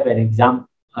example, you have an exam,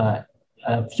 a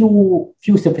few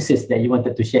surfaces that you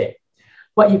wanted to share.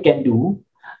 What you can do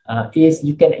is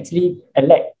you can actually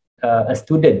elect a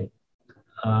student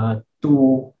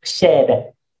to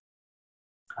share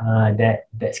that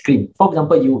screen. For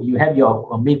example, you have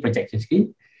your main projection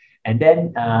screen, and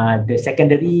then the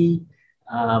secondary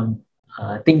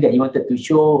thing that you wanted to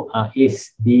show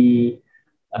is the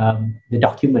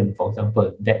document, for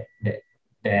example, that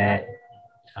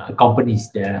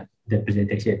accompanies the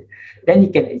presentation. Then you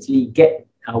can actually get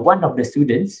one of the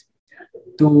students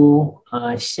to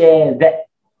share that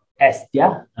as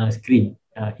their screen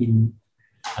in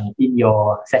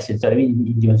your session. So I mean,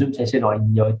 in your Zoom session or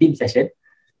in your team session,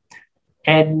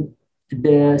 and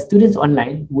the students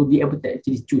online will be able to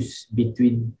actually choose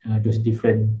between those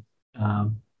different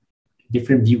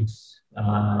views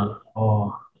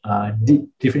or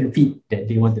different feed that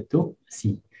they wanted to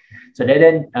see. So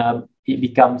then it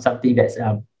becomes something that's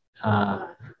I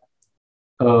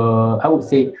would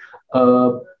say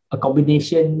a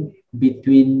combination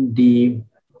between the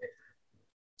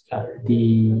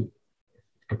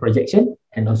projection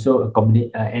and also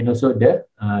and also the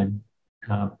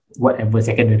whatever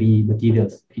secondary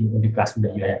materials in the classroom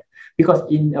that you have. Because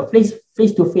in a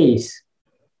face-to-face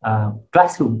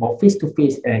classroom or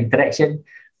face-to-face interaction,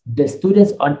 the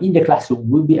students in the classroom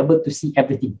will be able to see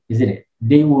everything, isn't it?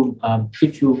 They will,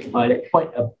 if you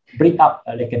bring up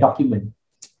like a document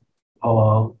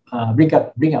or bring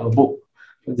up a book,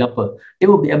 for example, they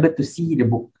will be able to see the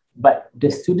book. But the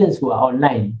students who are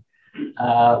online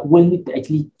will need to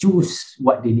actually choose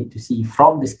what they need to see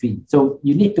from the screen. So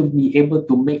you need to be able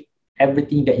to make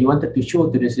everything that you wanted to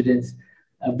show to the students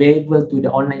available to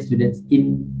the online students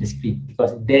in the screen,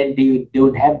 because then they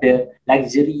don't have the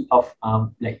luxury of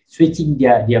like switching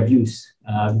their views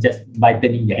just by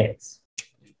turning their heads.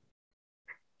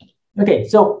 Okay,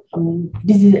 so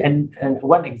this is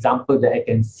one example that I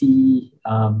can see.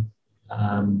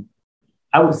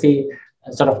 I would say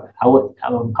sort of our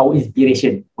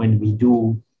inspiration when we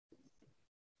do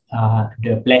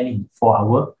the planning for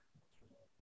our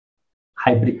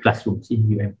hybrid classrooms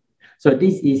in UM. So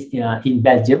this is in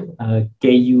Belgium,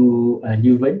 KU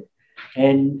Leuven,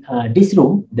 and this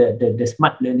room, the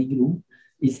smart learning room,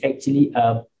 is actually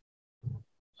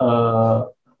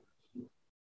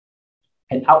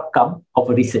an outcome of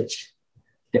a research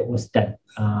that was done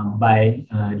by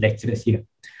lecturers here.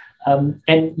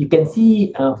 And you can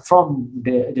see from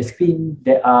the screen,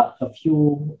 there are a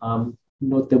few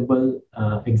notable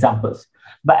examples.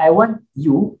 But I want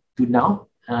you to now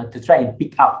to try and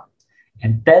pick up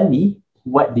and tell me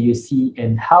what do you see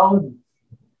and how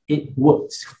it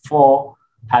works for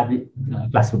hybrid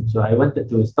classroom. So I wanted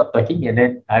to stop talking and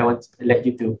then I want to let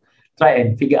you to try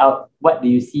and figure out what do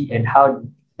you see and how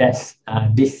does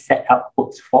this setup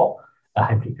works for a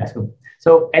hybrid classroom.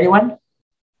 So anyone?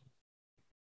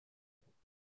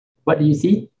 What do you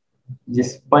see?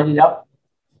 Just point it out.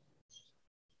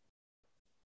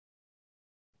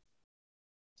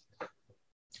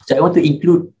 So I want to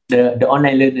include the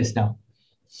online learners now.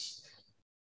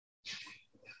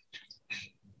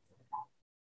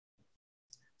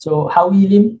 So Howie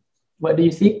Lim, what do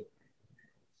you see?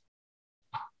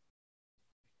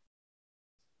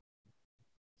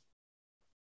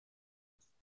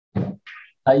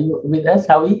 Are you with us,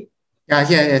 Howie?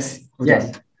 Yes.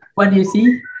 Yes. What do you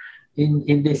see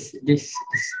in this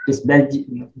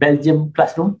Belgium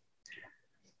classroom?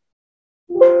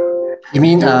 You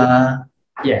mean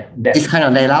yeah, this kind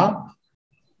of layout?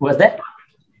 What's that?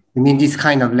 You mean this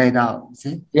kind of layout?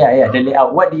 See? Yeah, the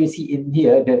layout. What do you see in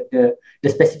here? The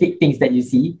specific things that you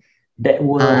see that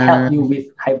will help you with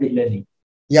hybrid learning.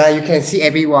 Yeah, you can see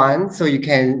everyone. So you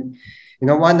can,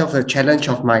 one of the challenge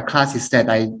of my class is that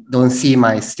I don't see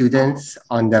my students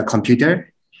on the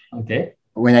computer. Okay.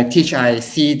 When I teach, I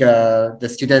see the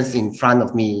students in front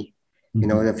of me,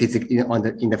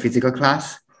 the in the physical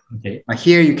class. Okay. But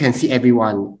here you can see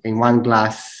everyone in one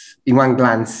glance,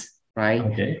 right?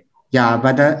 Okay. Yeah,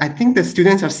 but I think the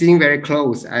students are sitting very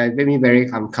close. I made me very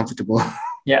comfortable.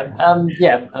 Yeah.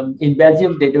 In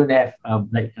Belgium, they don't have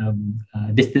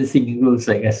distancing rules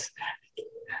like us.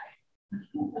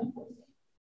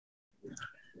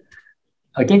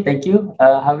 Okay, thank you,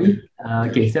 Harvey.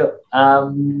 Okay, so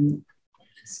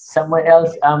someone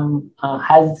else,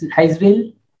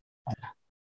 Haizril?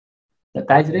 Dr.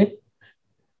 Haizril?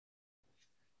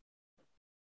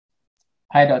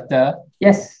 Hi, Doctor.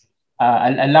 Yes.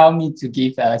 Allow me to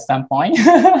give some point.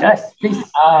 Yes, please.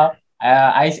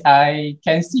 I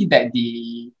can see that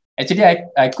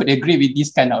I could agree with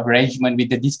this kind of arrangement with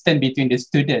the distance between the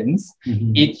students.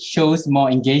 Mm-hmm. It shows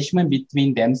more engagement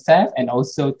between themselves and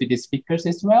also to the speakers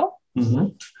as well. Mm-hmm.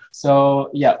 So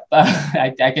yeah,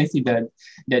 I can see the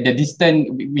distance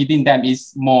within them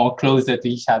is more closer to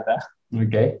each other.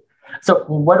 Okay. So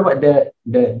what about the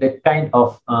kind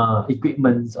of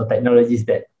equipments or technologies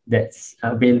that's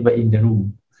available in the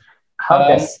room? How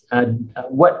does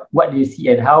what do you see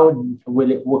and how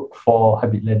will it work for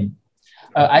hybrid learning?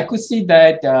 I could see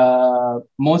that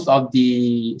most of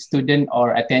the student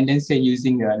or attendants are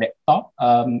using a laptop,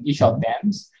 each of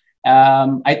them.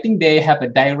 I think they have a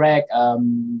direct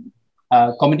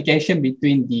communication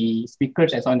between the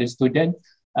speakers as on the student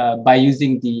by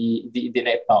using the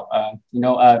laptop.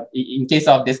 In case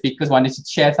of the speakers wanted to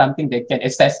share something, they can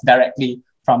access directly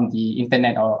from the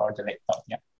internet or the laptop.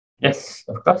 Yeah. Yes,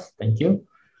 of course. Thank you.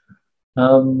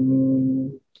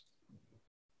 Dr.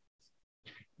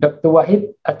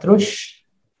 Wahid Atrush,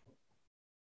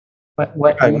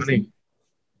 what Hi, are you morning. saying?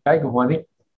 Hi, good morning.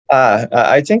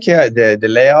 I think the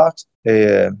layout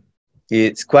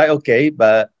it's quite okay,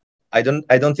 but I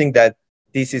don't think that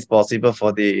this is possible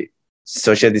for the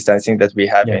social distancing that we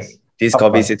have in Yes, this of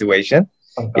COVID course. situation.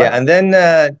 Of Yeah, course. and then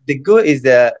the good is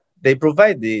that they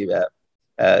provide the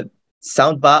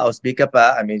sound bar or speaker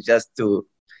bar. I mean, just to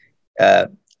uh,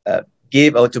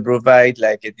 give or to provide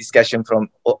like a discussion from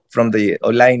the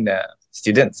online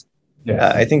students.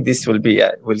 Yes. I think this will be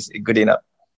good enough.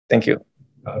 Thank you.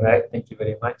 All right. Thank you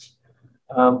very much.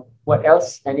 What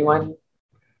else? Anyone?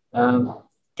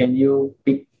 Can you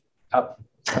pick up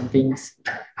some things?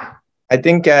 I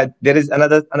think there is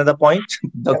another point,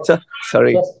 Doctor.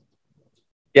 Sorry. Yes.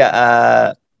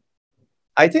 Yeah.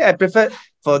 I think I prefer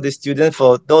for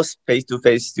those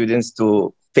face-to-face students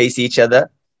to face each other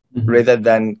rather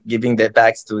than giving their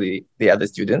backs to the other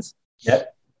students. Yeah.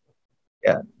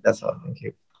 Yeah, that's all. Thank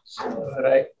you. All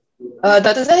right.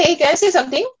 Dr. Zahid, can I say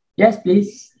something? Yes,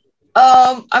 please.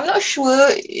 I'm not sure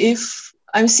if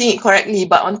I'm seeing it correctly,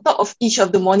 but on top of each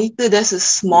of the monitor, there's a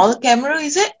small camera,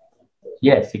 is it?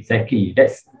 Yes, exactly.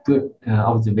 That's good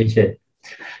observation.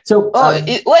 So,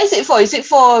 what is it for? Is it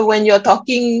for when you're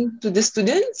talking to the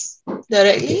students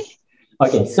directly?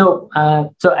 Okay. So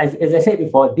as I said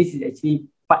before, this is actually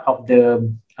part of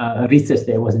the research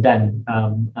that was done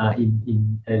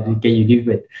in the KU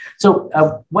University. So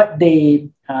what they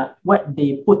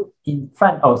put in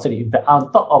front,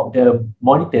 on top of the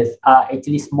monitors are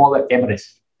actually small web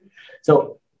cameras.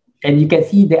 So, and you can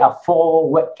see there are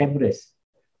 4 web cameras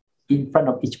in front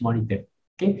of each monitor.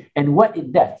 Okay, and what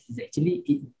it does is actually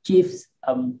it gives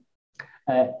an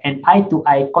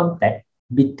eye-to-eye contact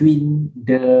between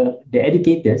the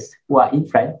educators who are in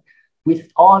front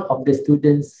with all of the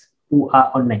students who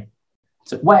are online.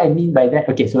 So what I mean by that,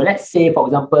 okay, so let's say, for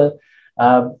example,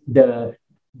 the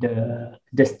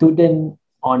student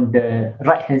on the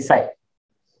right-hand side,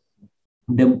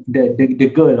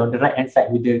 the girl on the right-hand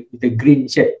side with the green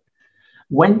shirt,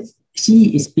 when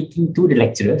she is speaking to the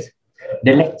lecturer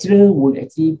would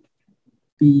actually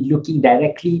be looking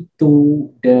directly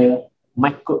to the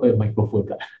microphone,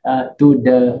 to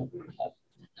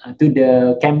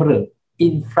the camera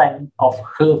in front of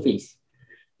her face,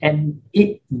 and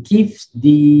it gives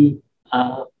the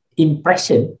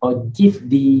impression or gives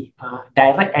the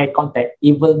direct eye contact,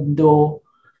 even though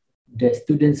the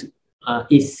students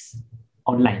is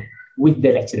online with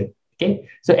the lecturer. Okay,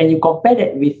 so and you compare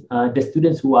that with the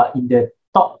students who are in the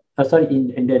top, in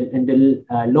the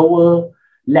lower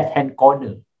left-hand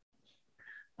corner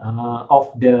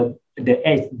of the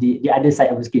edge, the other side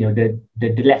of the screen, or the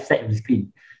left side of the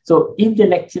screen. So if the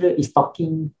lecturer is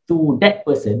talking to that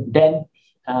person, then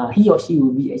he or she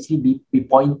will be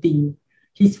pointing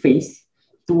his face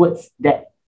towards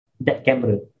that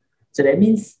camera. So that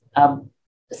means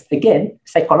again,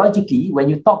 psychologically, when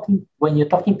you're talking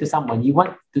to someone, you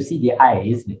want to see their eye,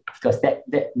 isn't it? Because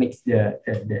that makes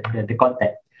the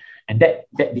contact, and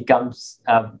that becomes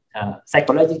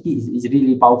psychologically is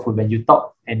really powerful when you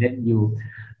talk, and then you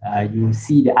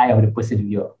see the eye of the person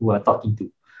who are talking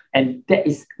to, and that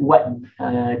is what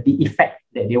the effect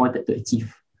that they wanted to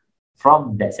achieve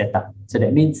from that setup. So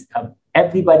that means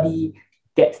everybody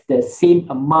gets the same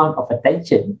amount of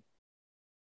attention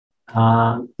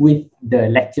with the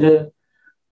lecturer,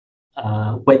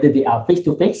 whether they are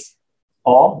face-to-face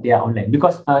or they are online.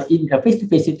 Because in a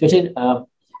face-to-face situation,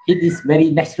 it is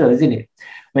very natural, isn't it?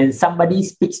 When somebody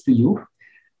speaks to you,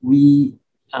 we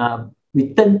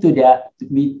turn to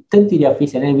their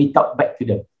face and then we talk back to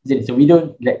them, isn't it? So we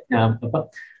don't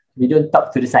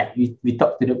talk to the side. We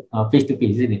talk to the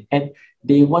face-to-face, isn't it? And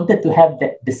they wanted to have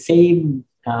the same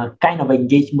kind of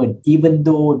engagement, even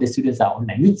though the students are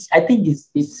online, which I think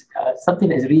is something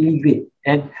that's really great,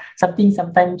 and something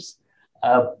sometimes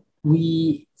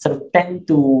we sort of tend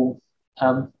to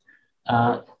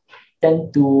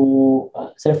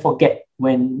sort of forget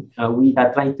when we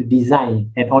are trying to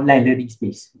design an online learning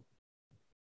space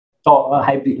or a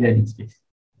hybrid learning space.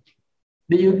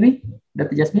 Do you agree,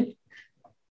 Dr. Jasmine?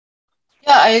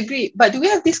 Yeah, I agree. But do we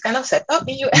have this kind of setup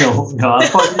in US? No,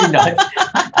 unfortunately not.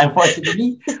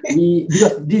 Unfortunately,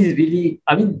 because this is really,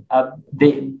 I mean,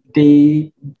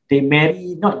 they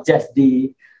marry not just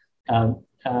the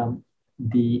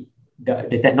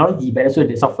technology, but also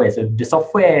the software. So the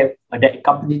software that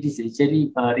accompanies this is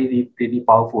actually really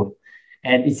powerful,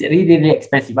 and it's really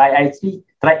expensive. I actually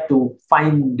tried to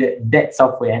find that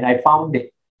software, and I found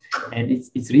it, and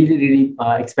it's really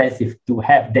expensive to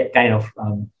have that kind of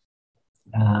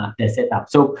the setup.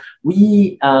 So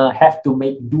we have to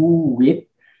make do with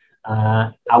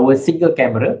our single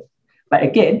camera. But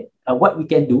again, what we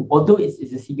can do, although it's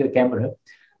a single camera,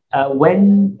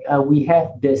 when we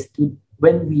have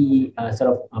when we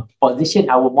sort of position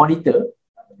our monitor,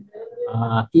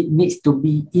 it needs to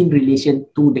be in relation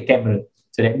to the camera.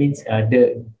 So that means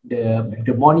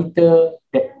the monitor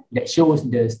that shows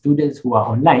the students who are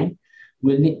online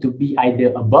will need to be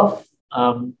either above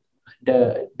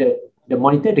the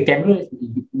monitor, the camera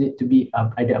need to be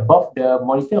either above the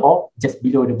monitor or just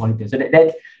below the monitor. So that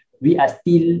then we are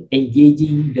still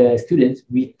engaging the students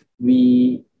with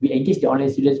we engage the online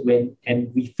students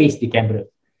and we face the camera.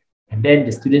 And then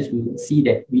the students will see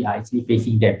that we are actually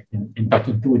facing them and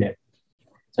talking to them.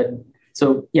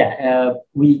 So yeah,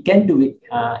 we can do it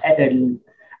at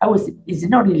it's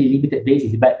not really limited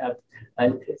basis, but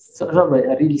sort of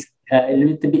a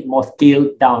little bit more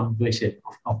scaled down version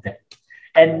of that.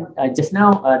 And just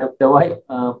now, Dr. Wahid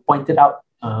pointed out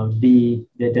the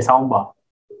soundbar,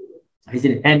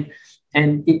 isn't it?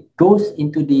 And it goes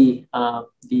into the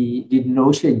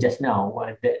notion just now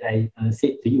that I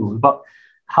said to you about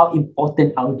how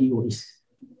important audio is.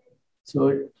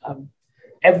 So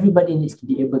everybody needs to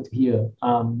be able to hear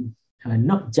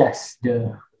not just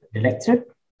the lecture,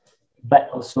 but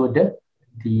also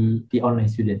the online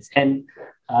students. And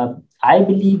I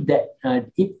believe that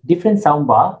if different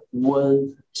soundbar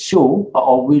will show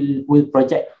or will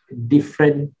project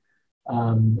different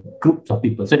groups of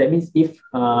people. So that means if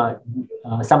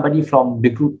somebody from the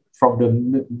group, from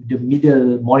the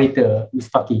middle monitor is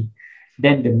talking,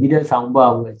 then the middle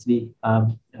soundbar will actually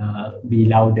be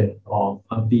louder or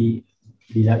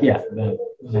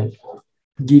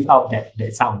give out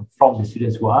that sound from the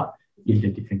students who are in the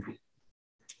different group.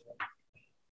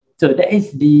 So that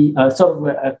is the sort of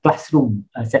a classroom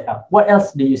setup. What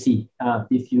else do you see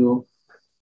if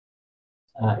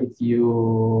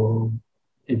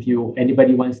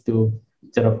anybody wants to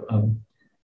sort of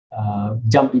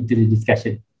jump into the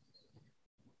discussion?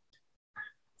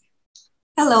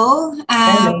 Hello.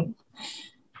 Hello.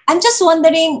 I'm just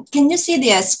wondering, can you see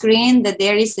the screen that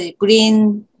there is a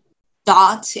green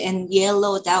dot and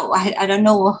yellow dot? I don't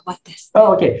know what this.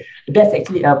 Oh, okay. That's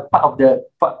actually a part of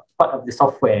the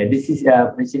software. This is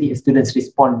actually a student's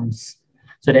response.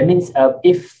 So that means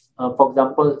if, for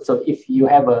example, so if you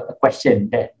have a question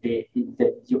that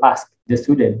you ask the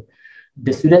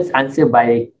students answer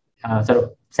by sort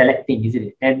of selecting, isn't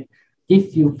it? And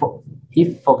if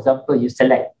for example you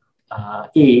select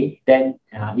A, then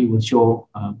it will show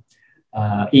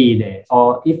A there.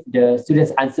 Or if the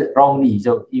students answered wrongly,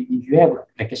 so if you have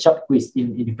like a short quiz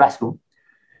in the classroom,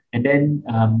 and then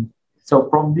so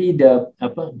probably the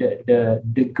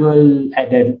girl at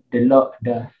the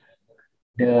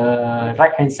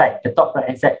right hand side, the top right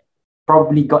hand side,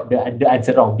 probably got the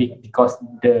answer wrong because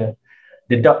the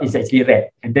dot is actually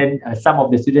red, and then some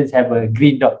of the students have a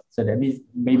green dot. So that means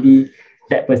maybe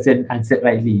that person answered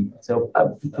rightly. So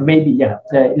maybe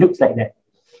it looks like that.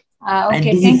 Okay,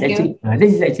 and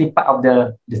this is actually part of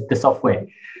the software.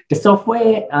 The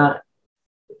software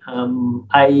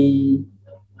I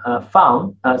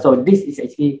found. So this is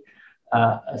actually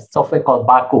a software called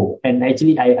Barco, and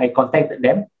actually I contacted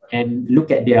them and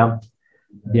look at their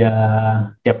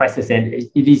prices, and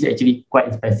it is actually quite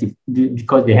expensive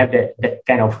because they have that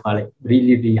kind of like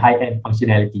really high end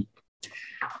functionality.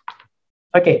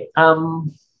 Okay,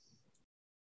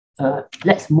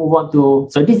 let's move on to.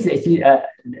 So this is actually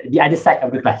the other side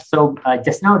of the class. So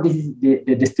just now this is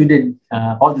the student,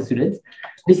 all the students.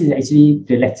 This is actually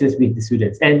the lectures with the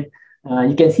students, and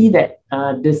you can see that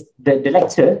the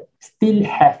lecturer still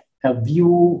have a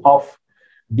view of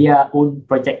their own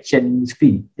projection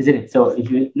screen, isn't it? So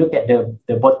if you look at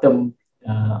the bottom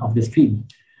of the screen,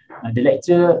 the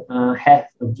lecturer have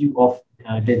a view of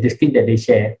the screen that they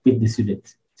share with the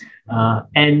students,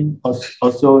 and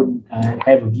also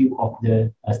have a view of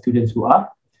the students who are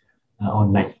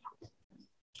online.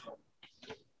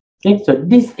 Okay, so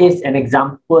this is an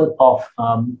example of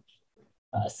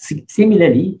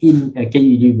similarly in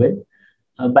KU11,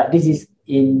 but this is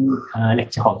in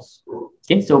lecture halls.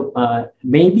 Okay, so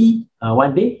maybe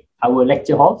one day our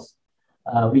lecture halls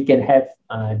we can have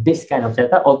this kind of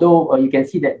setup. Although you can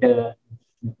see that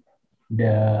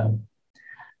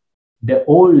the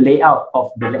old layout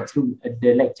of the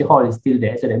lecture hall is still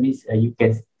there. So that means you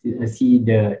can see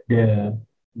the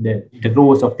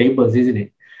rows of tables, isn't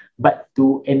it? But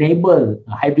to enable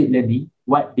hybrid learning,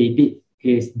 what they did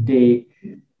is they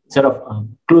sort of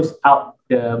closed out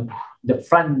the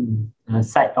front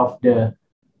side of the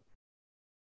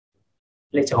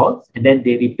lecture hall, and then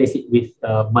they replace it with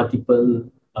multiple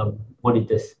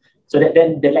monitors, so that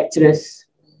then the lecturers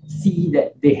see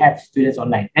that they have students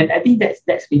online. And I think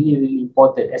that's really, really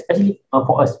important, especially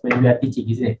for us when we are teaching,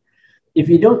 isn't it? If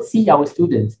we don't see our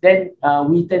students, then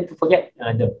we tend to forget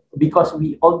them, because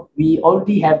we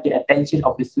already have the attention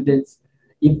of the students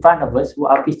in front of us who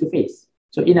are face to face.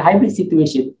 So in a hybrid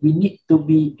situation, we need to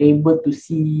be able to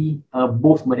see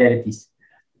both modalities.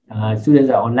 Students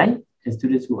are online and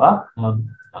students who are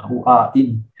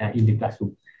in the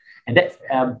classroom, and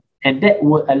that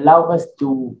will allow us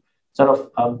to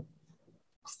sort of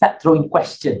start throwing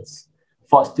questions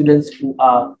for students who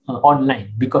are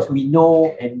online, because we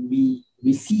know and we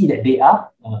see that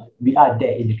we are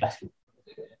there in the classroom.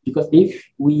 Because if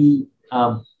we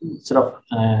sort of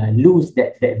lose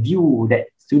that view that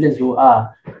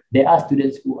there are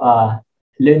students who are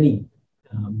learning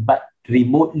but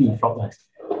remotely from us,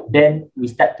 then we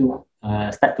start to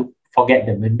forget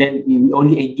them, and then we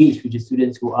only engage with the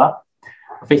students who are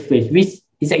face to face, which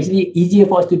is actually easier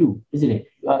for us to do, isn't it?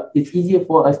 It's easier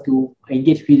for us to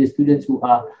engage with the students who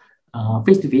are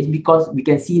face to face, because we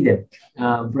can see them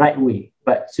right away.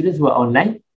 But students who are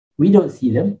online, we don't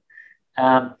see them,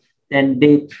 and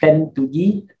they tend to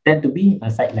be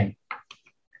sidelined.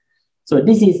 So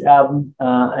this is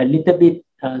a little bit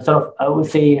I would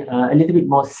say a little bit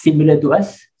more similar to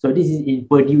us. So this is in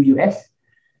Purdue, US.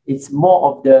 It's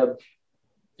more of the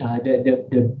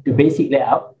basic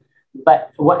layout.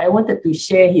 But what I wanted to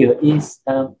share here is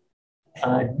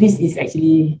this is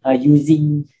actually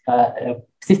using a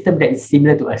system that is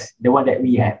similar to us, the one that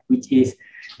we have, which is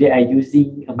they are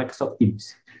using Microsoft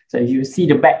Teams. So if you see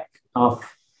the back of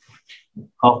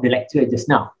the lecture just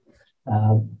now,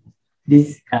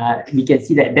 we can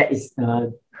see that is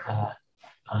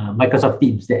Microsoft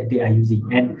Teams that they are using.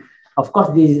 And of course,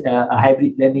 this is a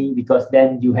hybrid learning, because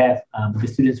then you have the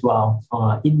students who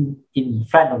are in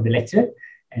front of the lecturer,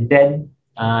 and then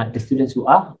the students who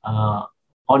are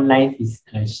online is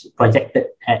projected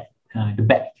at the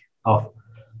back of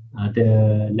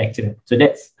the lecturer. So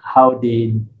that's how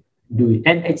they do it.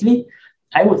 And actually,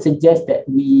 I would suggest that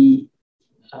we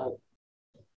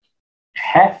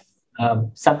have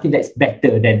something that's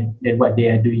better than what they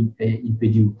are doing in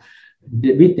Purdue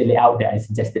with the layout that I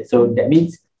suggested. So that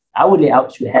means our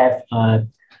layout should have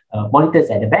monitors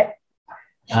at the back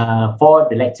for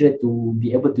the lecturer to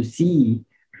be able to see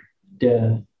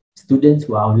the students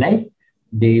who are online.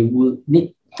 They will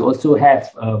need to also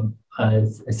have a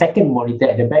second monitor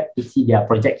at the back to see their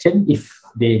projection if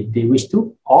they wish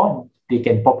to, or they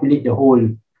can populate the whole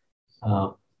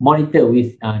monitor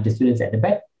with the students at the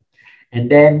back. And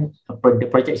then the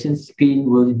projection screen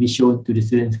will be shown to the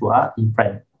students who are in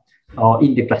front or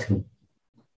in the classroom.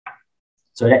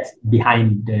 So that's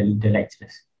behind the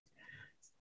lecturers.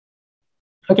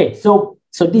 Okay, so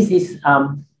this is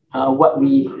what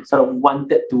we sort of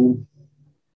wanted to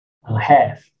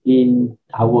have in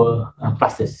our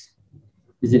classes,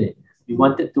 isn't it? We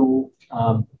wanted to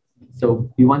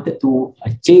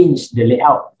change the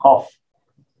layout of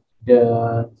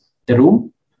the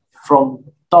room from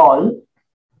tall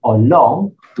or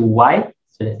long to wide,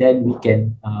 so that then we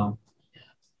can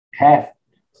have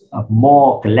a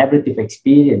more collaborative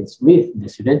experience with the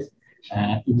students,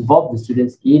 involve the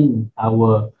students in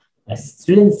our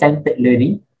student-centered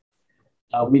learning,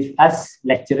 with us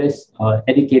lecturers or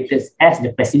educators as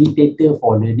the facilitator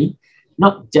for learning,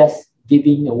 not just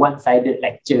giving a one-sided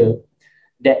lecture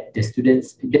that the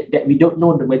students, that we don't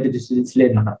know whether the students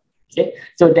learn or not. Okay,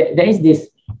 so there is this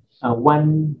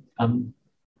one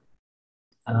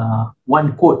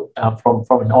quote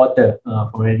from an author,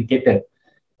 from an educator,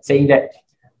 saying that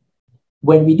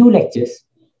when we do lectures,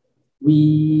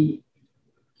 we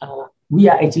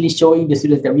are actually showing the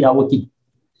students that we are working,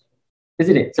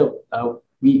 isn't it? So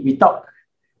we talk,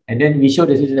 and then we show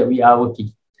the students that we are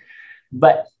working.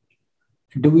 But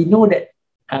do we know that?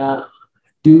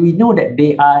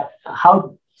 They are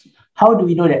how do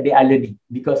we know that they are learning?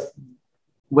 Because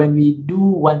when we do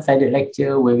one-sided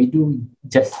lecture, when we do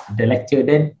just the lecture,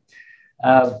 then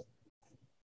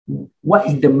what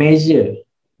is the measure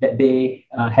that they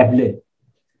have learned?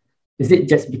 Is it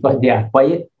just because they are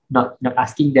quiet, not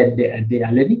asking that they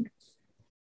are learning?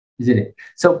 Isn't it?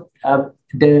 So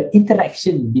the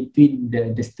interaction between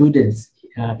the students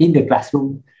in the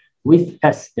classroom with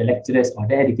us, the lecturers or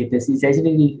the educators, is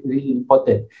actually really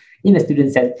important in a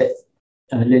student-centered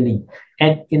learning.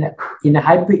 And in a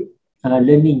hybrid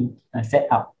learning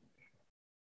setup,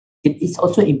 it is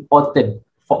also important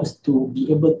for us to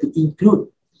be able to include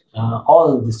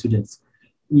all the students.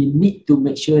 We need to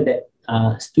make sure that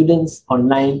students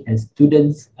online and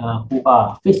students who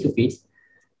are face-to-face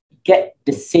get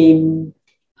the same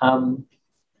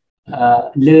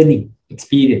learning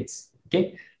experience.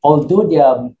 Okay, although they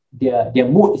are their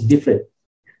mode is different,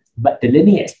 but the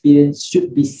learning experience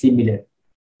should be similar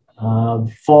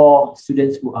for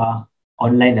students who are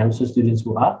online and also students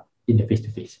who are in the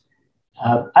face-to-face.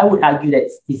 I would argue that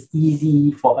it's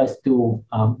easy for us to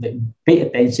pay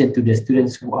attention to the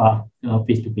students who are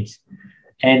face-to-face.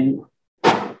 And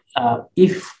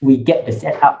if we get the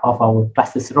setup of our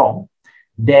classes wrong,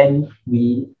 then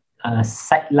we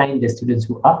sideline the students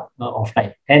who are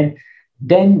offline. And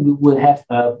then we will have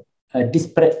a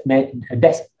disparate, a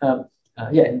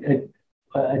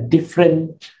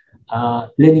different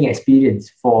learning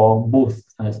experience for both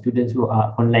students who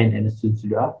are online and students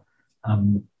who are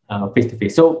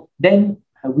face-to-face. So then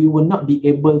we will not be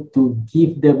able to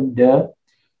give them the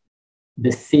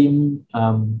same,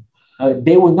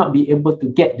 they will not be able to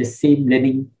get the same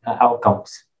learning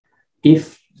outcomes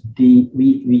if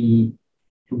we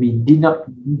did not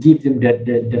give them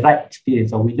the right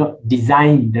experience, or we not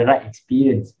design the right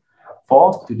experience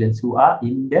for students who are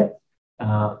in the,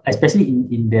 especially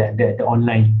in the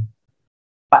online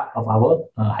part of our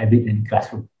hybrid learning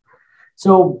classroom.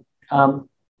 So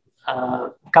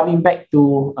coming back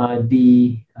to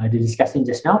the discussion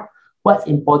just now, what's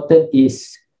important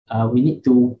is we need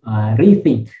to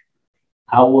rethink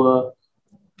our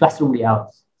classroom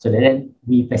layout so that then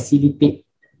we facilitate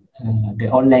the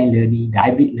online learning, the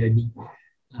hybrid learning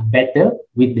better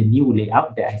with the new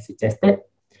layout that I suggested.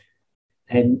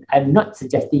 And I'm not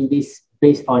suggesting this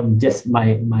based on just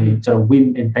my sort of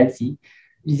whim and fancy.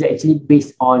 It's actually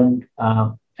based on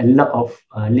a lot of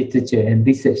literature and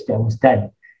research that was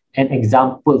done, and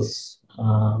examples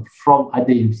from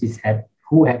other universities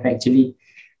who have actually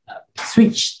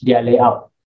switched their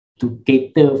layout to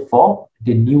cater for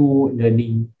the new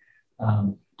learning,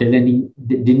 the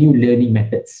new learning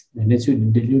methods, the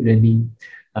new learning,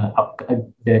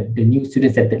 the new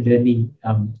student-centered learning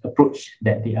approach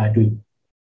that they are doing.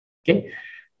 Okay,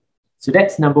 so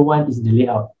that's number one, is the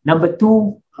layout. Number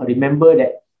two, remember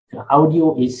that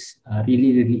audio is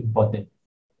really important.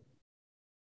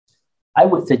 I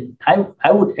would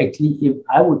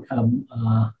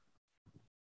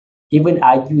even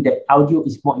argue that audio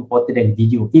is more important than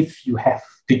video if you have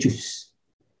to choose.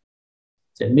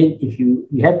 So I mean, if you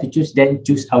have to choose, then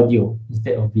choose audio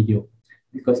instead of video,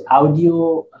 because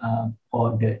audio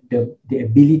or the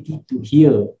ability to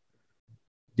hear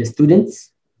the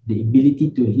students, the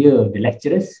ability to hear the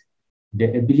lecturers, the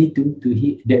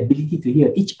ability to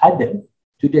hear each other,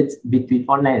 students between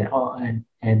online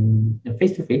and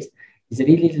face-to-face, is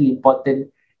really, really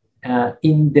important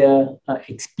in the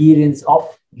experience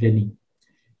of learning.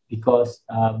 Because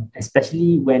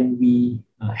especially when we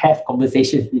have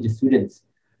conversations with the students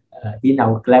in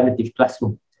our collaborative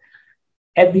classroom,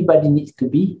 everybody needs to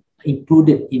be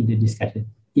included in the discussion,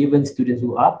 even students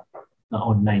who are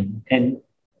online. And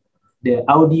the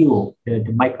audio,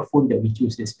 the microphone that we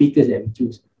choose, the speakers that we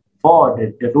choose for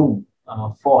the room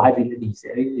for hybrid learning is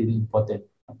really, really important,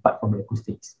 apart from the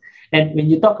acoustics. And when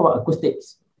you talk about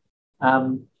acoustics,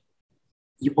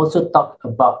 you also talk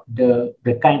about the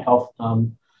kind of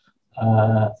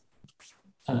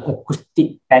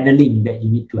acoustic paneling that you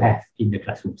need to have in the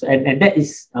classrooms. And that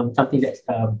is something that's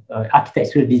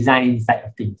architectural design side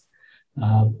of things.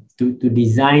 To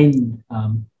design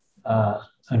a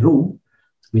room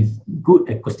with good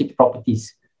acoustic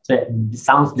properties so that the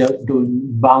sounds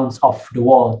don't bounce off the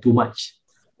wall too much.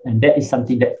 And that is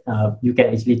something that you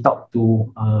can actually talk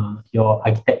to your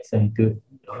architects and to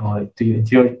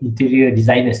your interior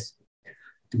designers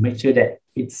to make sure that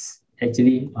it's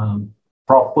actually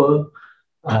proper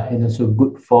and also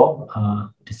good for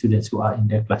the students who are in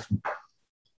their classroom.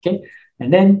 Okay,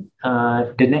 and then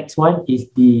the next one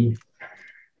is the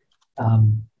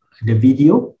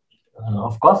video.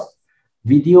 Of course,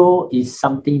 video is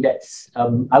something that's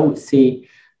I would say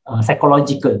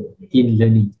psychological in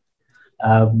learning.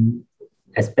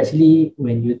 Especially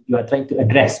when you are trying to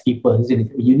address people,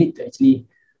 you need to actually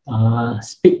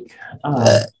speak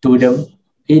to them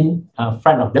in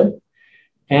front of them.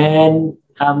 And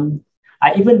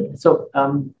I even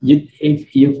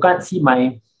if you can't see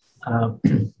my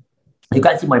you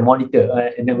can't see my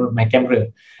monitor and my camera,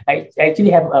 I actually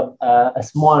have a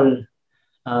small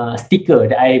sticker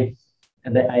that I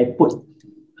put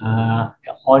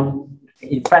on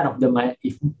in front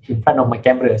of my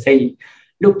camera, saying,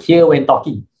 "Look here when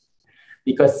talking,"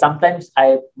 because sometimes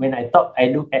when I talk, I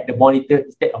look at the monitor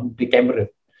instead of the camera.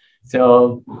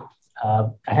 So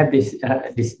I have this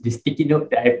sticky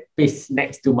note that I paste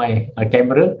next to my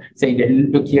camera, saying that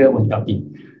look here when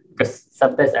talking, because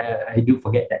sometimes I do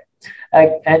forget that.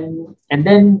 And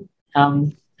then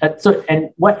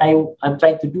what I'm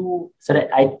trying to do so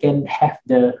that I can have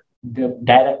the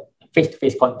direct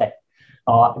face-to-face contact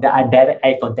or the direct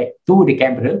eye contact to the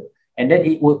camera, and then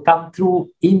it will come through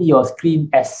in your screen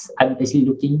as I'm actually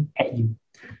looking at you.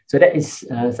 So that is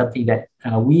something that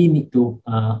we need to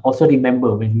also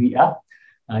remember when we are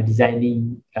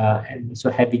designing and also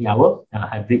having our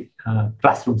hybrid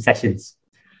classroom sessions.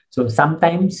 So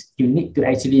sometimes you need to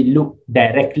actually look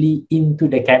directly into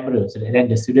the camera so that then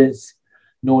the students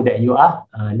know that you are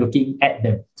looking at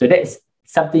them. So that is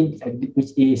something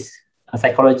which is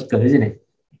psychological, isn't it?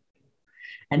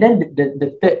 And then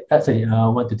the third,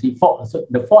 1, 2, 3, 4. So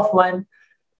the fourth one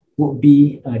would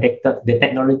be the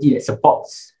technology that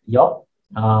supports your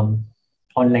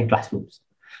online classrooms.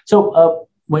 So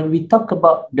when we talk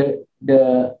about the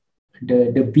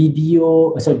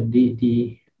video, so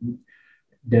the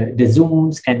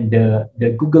Zooms and the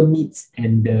Google Meets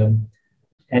and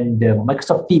the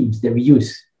Microsoft Teams that we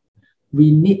use,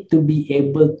 we need to be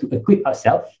able to equip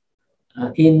ourselves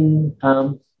in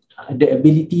the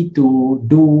ability to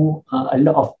do not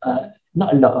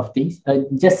a lot of things,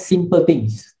 just simple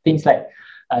things like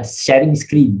sharing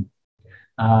screen,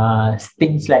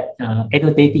 things like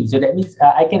annotating. So that means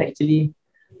I can actually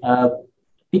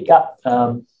pick up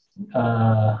a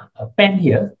pen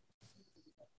here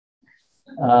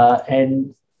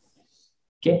and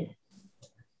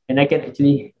I can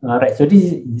actually write. So this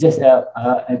is just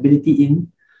ability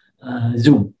in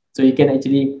Zoom. So you can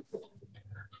actually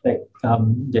like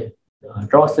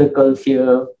draw circles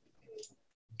here.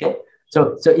 Okay.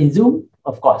 So in Zoom,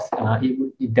 of course,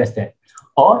 it does that.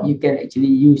 Or you can actually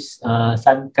use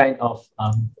some kind of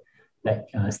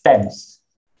stems.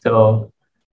 So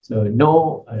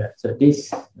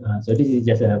this is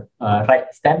just a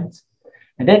right stems.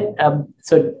 And then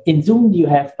so in Zoom you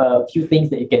have a few things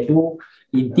that you can do.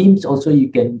 In Teams also you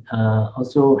can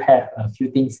also have a few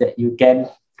things that you can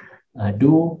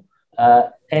do.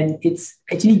 And it's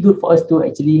actually good for us to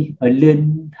actually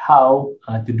learn how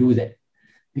to do that,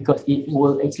 because it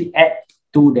will actually add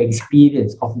to the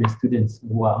experience of the students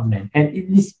who are online. And it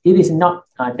is not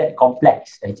that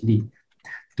complex actually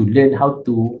to learn how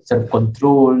to sort of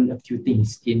control a few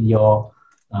things in your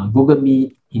Google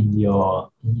Meet, in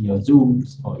your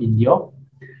Zooms, or in your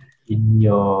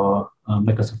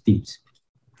Microsoft Teams.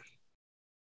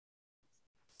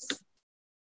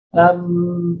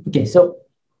 Okay, so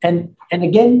and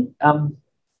again,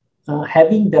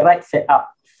 having the right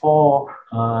setup for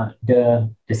the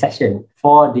session,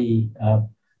 for the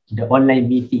online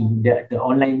meeting, the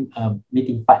online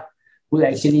meeting part will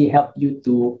actually help you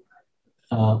to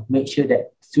make sure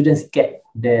that students get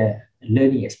the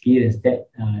learning experience that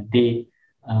they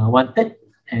wanted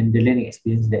and the learning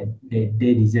experience that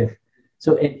they deserve.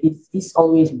 So it's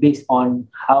always based on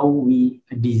how we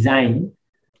design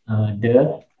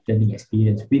the learning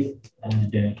experience with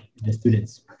the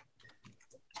students.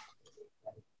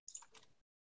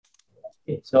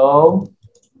 Okay, so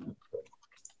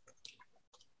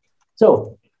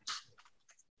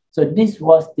this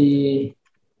was the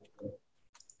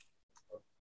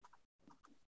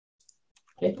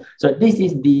so this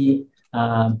is the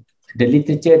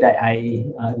literature that I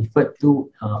referred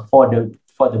to for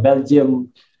the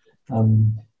Belgium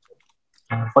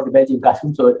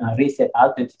classroom. So Race et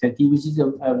al. 2020, which is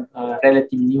a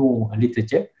relatively new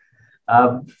literature.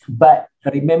 But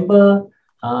remember,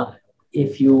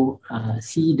 if you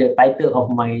see the title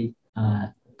of my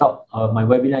talk or my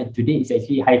webinar today, is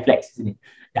actually HyFlex, isn't it?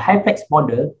 The HyFlex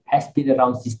model has been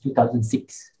around since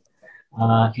 2006.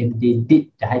 And they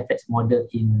did the HyFlex model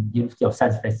in University of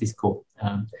San Francisco.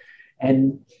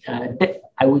 And that,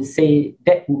 I would say,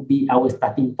 that would be our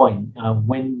starting point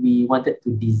when we wanted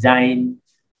to design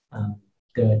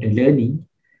the learning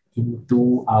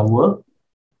into our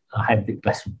hybrid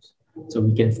classrooms. So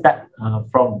we can start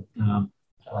from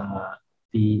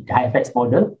the HyFlex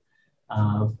model,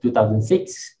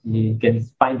 2006. You can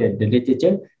find the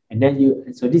literature, and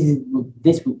then so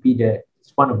this would be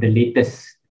one of the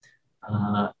latest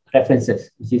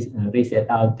references, which is Race et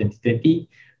al. 2020,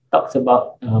 talks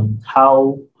about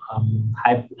how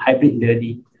hybrid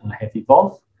learning have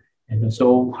evolved, and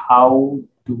also how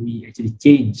do we actually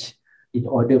change in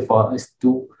order for us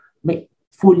to make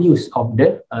full use of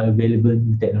the available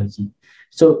new technology.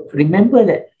 So remember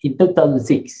that in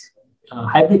 2006,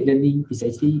 hybrid learning is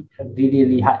actually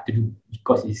really hard to do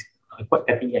because it's quite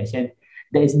cutting edge, and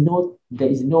there is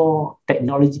no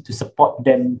technology to support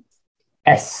them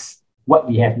as what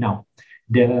we have now.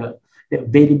 The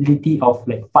availability of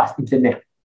like fast internet,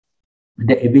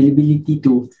 the availability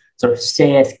to sort of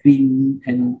share screen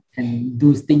and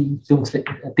do things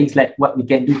like what we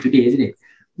can do today, isn't it?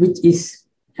 Which is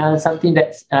something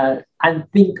that's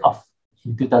unthink of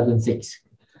in 2006.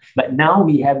 But now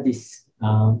we have this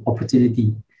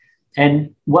opportunity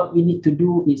And what we need to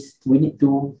do is we need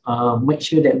to make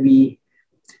sure that we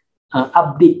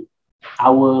update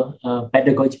our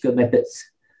pedagogical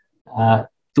methods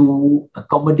to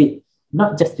accommodate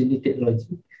not just the new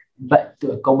technology, but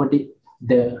to accommodate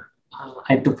the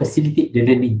and to facilitate the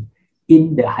learning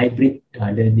in the hybrid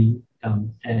learning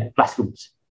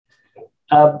classrooms.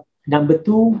 Number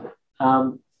two,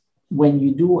 when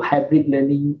you do hybrid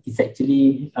learning, it's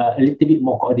actually a little bit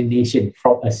more coordination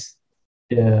from us,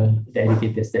 the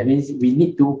educators. That means we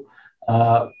need to,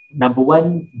 number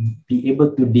one, be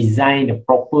able to design a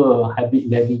proper hybrid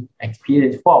learning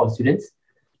experience for our students,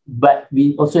 but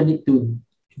we also need to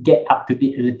get up to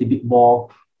date a little bit more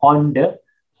on the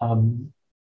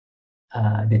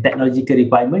technological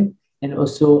requirement, and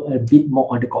also a bit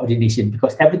more on the coordination,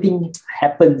 because everything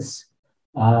happens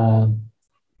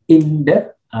in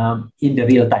the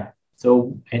real time.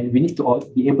 So, and we need to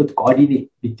be able to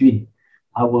coordinate between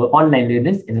our online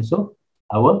learners and also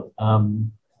our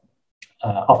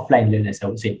offline learners, I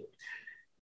would say.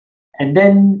 And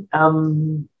then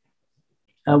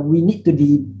we need to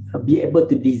be able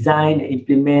to design and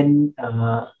implement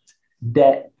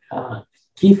that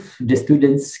give the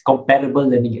students comparable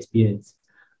learning experience,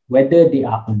 whether they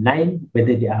are online,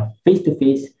 whether they are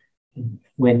face-to-face.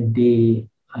 When they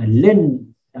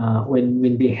learn,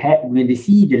 when they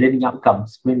see the learning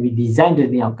outcomes, when we design the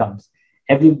learning outcomes,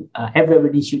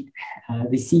 everybody should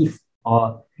receive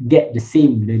or get the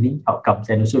same learning outcomes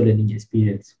and also learning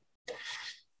experience.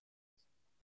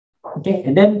 Okay,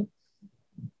 and then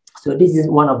so this is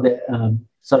one of the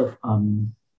sort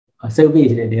of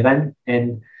surveys that they run,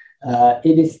 and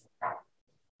it is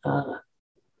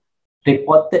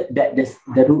reported that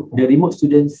the remote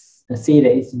students say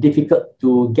that it's difficult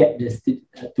to get the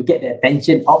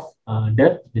attention of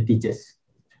the teachers,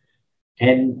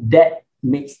 and that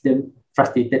makes them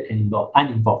frustrated and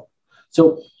uninvolved.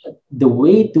 So the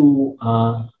way to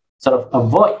sort of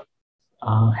avoid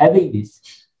having this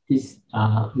is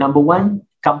number one,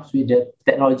 comes with the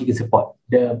technological support.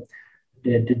 The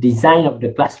design of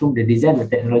the classroom, the design of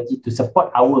the technology to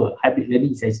support our hybrid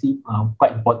learning is actually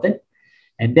quite important.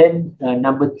 And then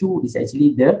number two is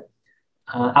actually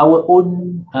our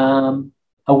own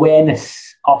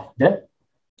awareness of the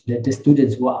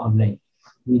students who are online.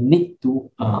 We need to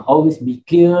always be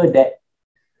clear that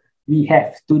we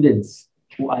have students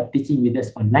who are teaching with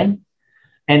us online.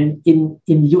 And in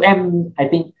UM, I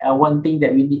think one thing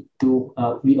that we need to,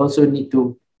 we also need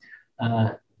to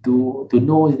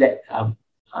know is that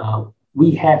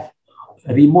we have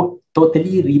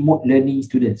totally remote learning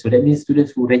students. So that means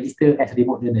students who register as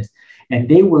remote learners, and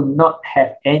they will not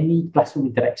have any classroom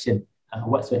interaction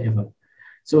whatsoever.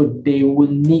 So they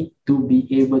will need to be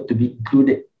able to be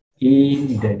included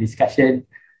in the discussion,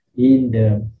 in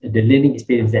the learning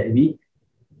experience that we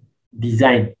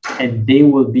design, and they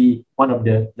will be one of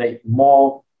the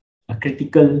more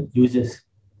critical users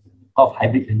of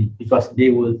hybrid learning, because they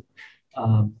will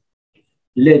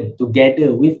learn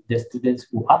together with the students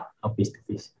who are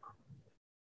face-to-face.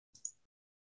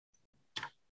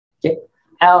 Okay,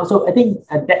 so I think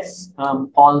that's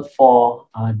all for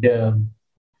I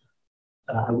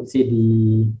would say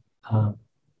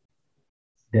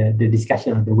the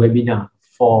discussion of the webinar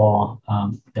for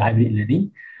the hybrid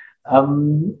learning.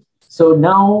 So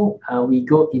now we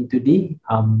go into the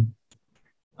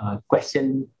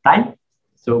question time.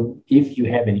 So if you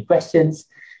have any questions,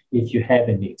 if you have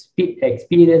any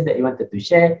experience that you wanted to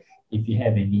share, if you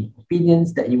have any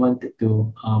opinions that you wanted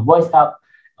to voice up,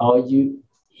 or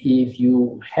if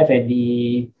you have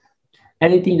anything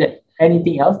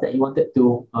else that you wanted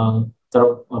to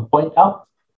sort of point out,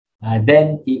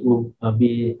 then it will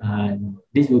be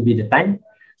this will be the time.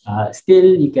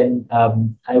 Still, you can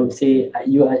I would say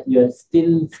you are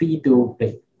still free to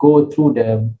go through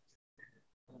the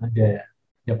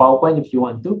PowerPoint if you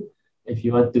want to. If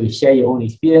you want to share your own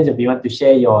experience, if you want to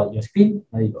share your screen,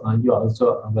 you are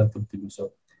also welcome to do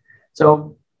so.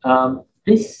 So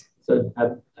please, so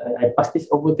I pass this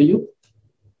over to you,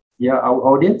 our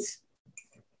audience.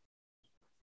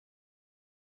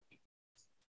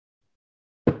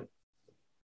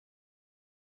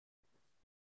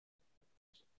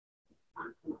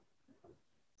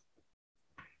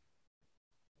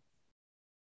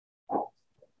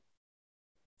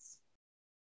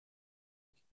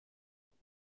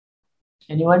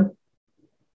 Anyone?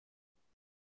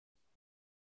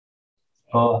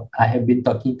 Or I have been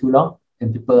talking too long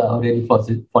and people are already fall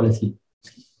asleep.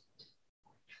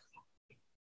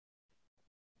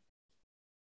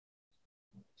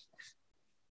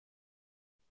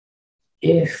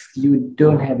 If you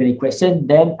don't have any question,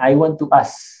 then I want to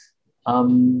ask.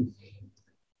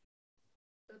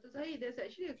 Hey, there's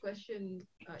actually a question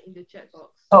in the chat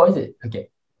box. Oh, is it? Okay.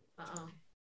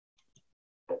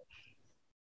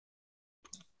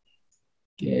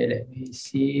 Okay, let me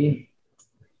see.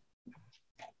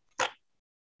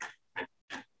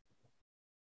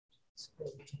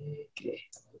 Okay.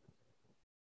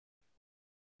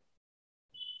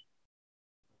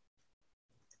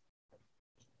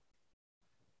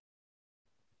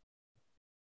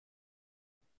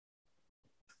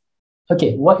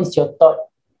 Okay, what is your thought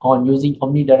on using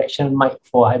omnidirectional mic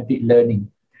for hybrid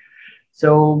learning?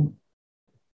 So,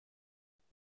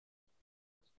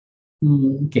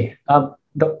 okay.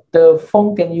 Dr.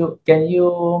 Fong, can you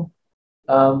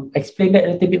explain that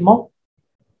a little bit more?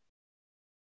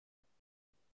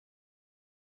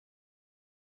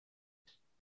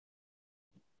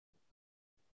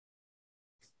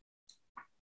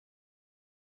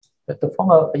 Dr.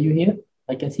 Fong, are you here?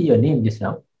 I can see your name just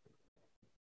now.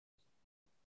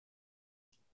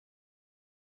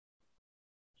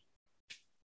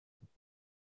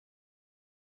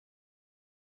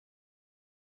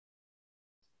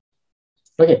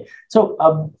 Okay, so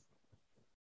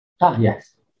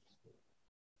yes,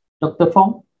 Dr.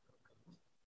 Fong,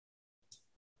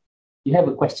 you have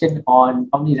a question on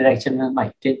omnidirectional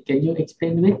mic. Can you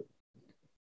explain it?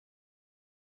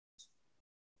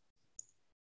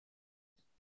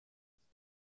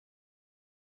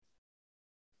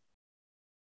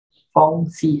 Fong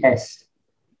CS.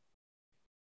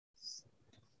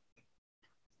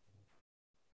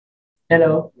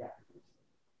 Hello.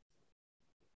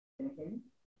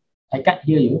 I can't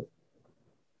hear you.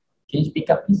 Can you speak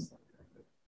up, please?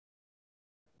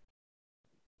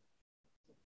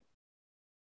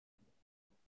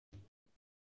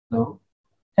 No.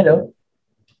 Hello.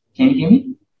 Can you hear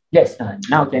me? Yes,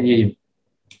 now I can hear you.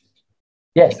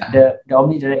 Yes, the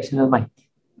omnidirectional mic.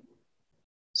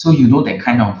 So you know that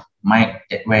kind of mic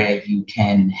that where you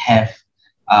can have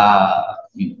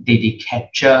they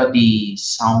capture the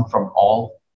sound from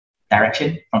all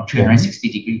direction from 360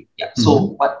 degree. Yeah.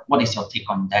 So what is your take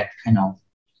on that kind of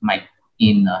mic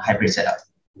in a hybrid setup?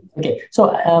 Okay,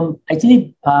 so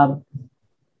actually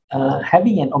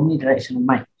having an omnidirectional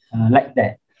mic like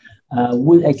that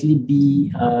will actually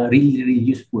be really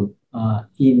useful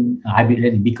in hybrid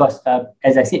learning, because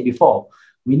as I said before,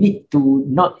 we need to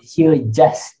not hear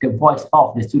just the voice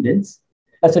of the students,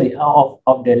 of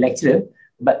the lecturer,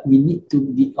 but we need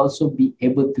to also be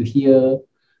able to hear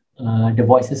the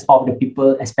voices of the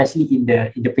people, especially in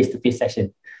the face-to-face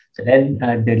session. So then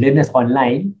the learners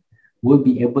online will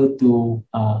be able to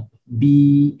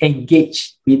be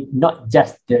engaged with not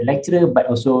just the lecturer, but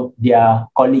also their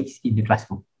colleagues in the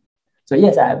classroom. So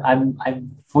yes, I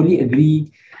fully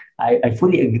agree. I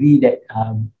fully agree that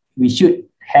we should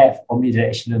have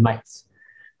omnidirectional mics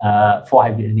for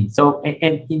hybrid learning. So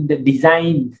and in the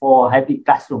design for hybrid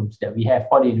classrooms that we have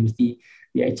for the university,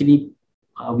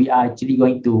 we are actually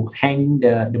going to hang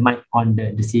the mic on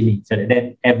the ceiling, so that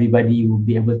then everybody will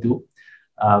be able to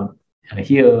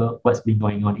hear what's been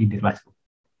going on in the classroom.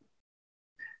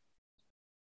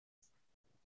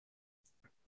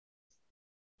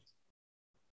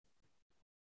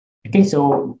 Okay,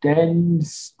 so then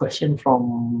question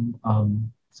from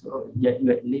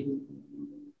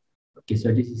okay,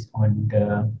 so this is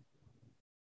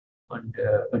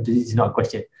this is not a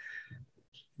question.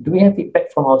 Do we have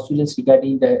feedback from our students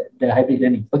regarding the hybrid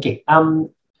learning? Okay,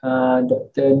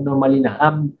 Dr.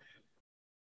 Normalina,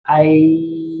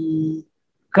 I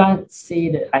can't say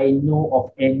that I know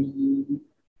of any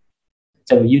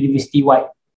university-wide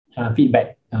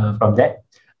feedback from that.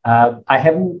 I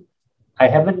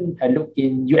haven't looked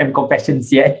in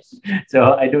Compassions yet,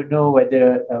 so I don't know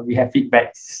whether we have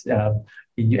feedbacks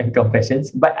in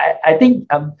Compassions. But I think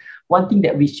one thing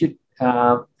that we should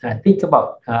think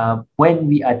about when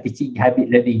we are teaching hybrid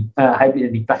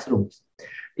learning classrooms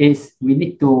is we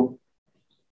need to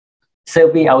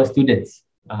survey our students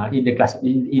in the class,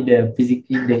 in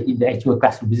the actual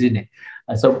classroom, isn't it?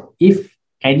 So if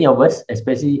any of us,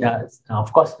 especially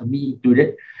of course me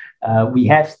included, we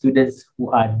have students who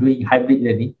are doing hybrid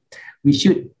learning, we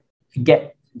should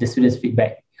get the students'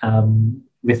 feedback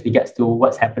with regards to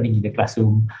what's happening in the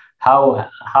classroom, how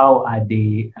are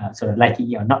they sort of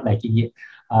liking it or not liking it,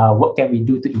 what can we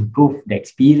do to improve the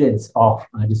experience of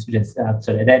the students,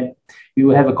 so that then we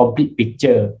will have a complete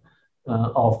picture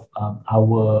of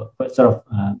our sort of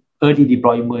early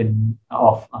deployment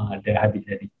of the hybrid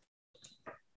learning.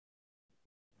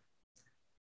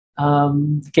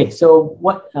 Okay, so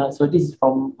so this is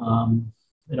from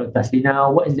Dr.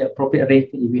 Aslina. What is the appropriate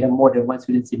arrangement if you have more than one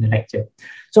students in the lecture?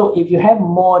 So if you have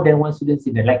more than one students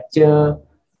in the lecture,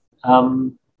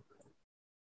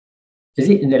 is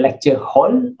it in the lecture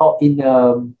hall or in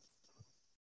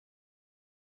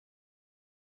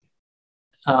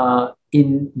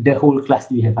the whole class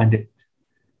we have 100?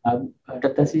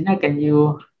 Dr. Sina, can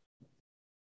you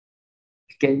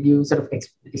sort of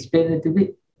explain a little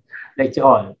bit? Lecture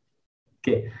hall.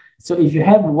 Okay. So if you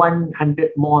have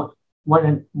 100 more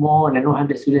than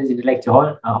 100 students in the lecture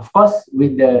hall, of course,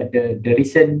 with the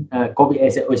recent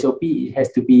COVID SOP, it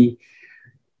has to be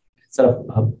sort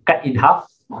of cut in half.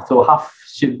 So half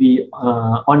should be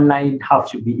online, half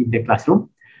should be in the classroom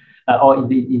or in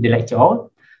the lecture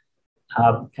hall.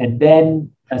 And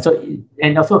then,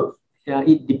 also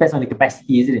it depends on the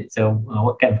capacity, isn't it? So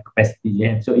what kind of capacity you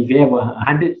have. So if you have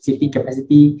 100 seating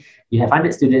capacity, you have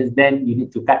 100 students, then you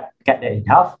need to cut that in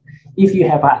half. If you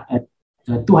have a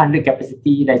 200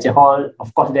 capacity lecture hall,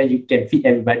 of course, then you can fit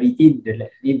everybody in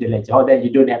the lecture hall. Then you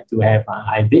don't have to have a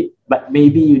hybrid. But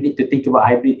maybe you need to think about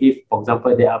hybrid if, for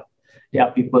example, there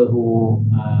are people who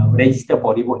register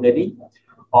for remote learning,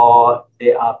 or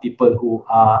there are people who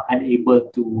are unable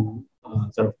to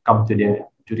sort of come to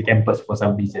the campus for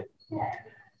some reason.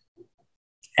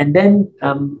 And then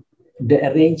the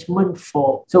arrangement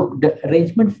for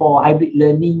hybrid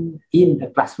learning in a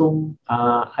classroom,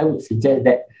 I would suggest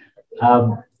that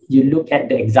you look at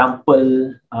the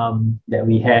example that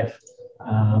we have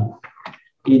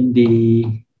in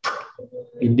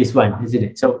this one, isn't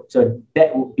it? So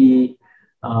that would be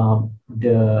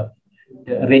the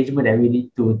arrangement that we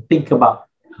need to think about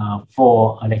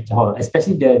for a lecture hall,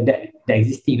 especially the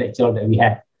existing lecture hall that we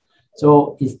have.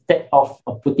 So instead of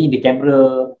putting the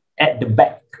camera at the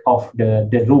back of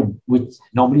the room, which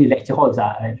normally lecture halls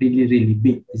are really, really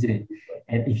big, isn't it?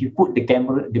 And if you put the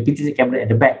PTZ camera at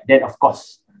the back, then of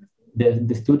course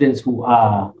the students who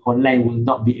are online will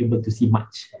not be able to see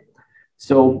much.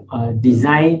 So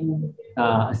design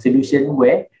a solution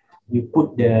where you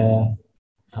put the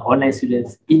online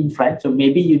students in front. So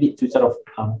maybe you need to sort of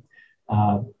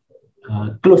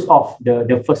close off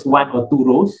the first 1 or 2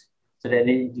 rows, so that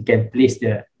then you can place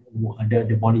the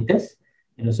monitors,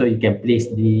 and also you can place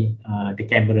the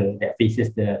camera that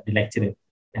faces the lecturer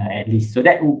at least. So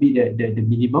that would be the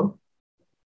minimum.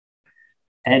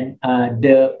 And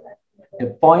the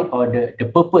point or the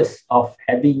purpose of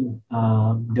having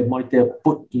the monitor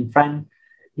put in front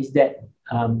is that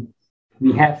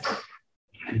we have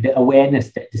the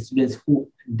awareness that the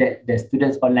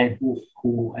students online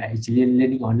who are actually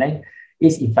learning online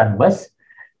is in front of us.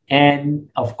 And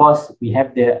of course, we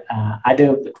have the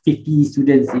other 50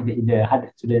 students in the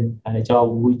 100 student lecture,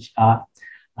 which are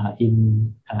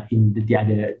in the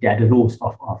other rows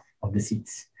of the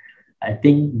seats. I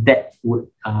think that would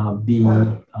be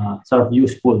sort of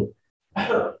useful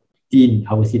in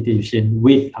our situation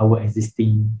with our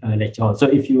existing lecture hall. So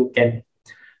if you can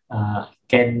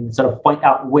sort of point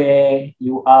out where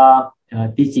you are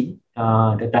teaching,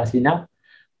 Dr. Hasina,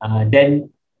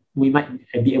 then we might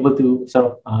be able to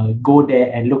sort of go there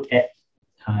and look at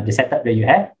the setup that you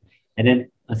have, and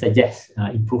then suggest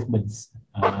improvements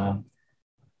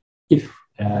if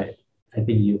I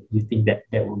think you think that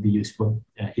would be useful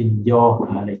in your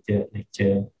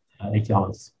lecture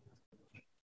halls.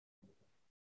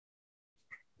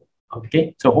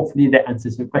 Okay, so hopefully that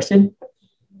answers your question.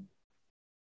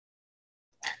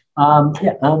 I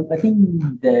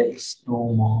think there is no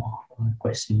more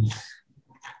questions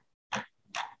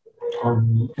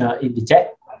in the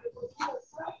chat.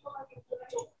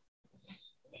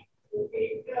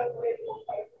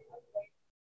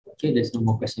 Okay, there's no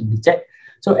more question in the chat.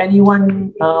 So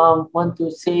anyone want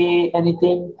to say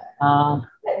anything?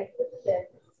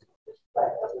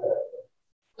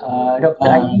 Dr.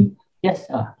 Ivy? Yes.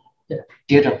 Yeah.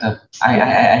 Dear Doctor, I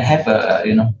have a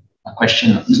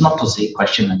question. It's not to say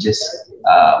question, just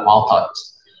wild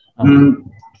thoughts.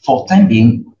 For time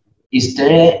being, is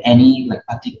there any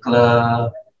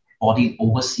particular body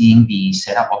overseeing the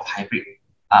setup of hybrid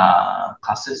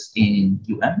classes in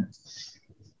UM?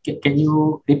 Can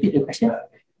you repeat the question?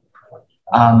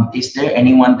 Is there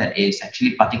anyone that is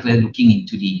actually particularly looking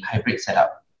into the hybrid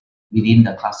setup within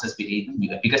the classes within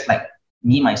UM? Because like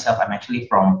me myself, I'm actually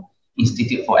from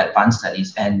Institute for Advanced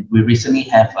Studies, and we recently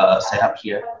have a setup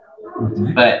here.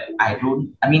 But I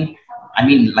mean,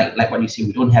 like what you say,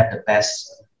 we don't have the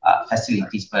best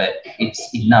facilities, but it's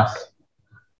enough.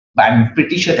 But I'm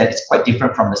pretty sure that it's quite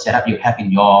different from the setup you have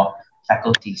in your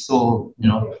faculty. So,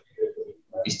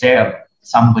 is there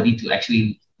somebody to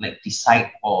actually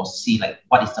decide or see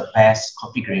what is the best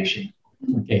configuration?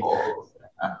 Okay.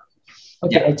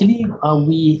 Okay. Yeah. Actually,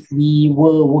 we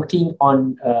were working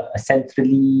on a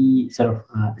centrally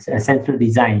a central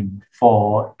design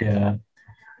for the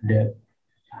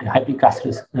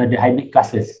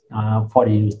for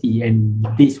the university, and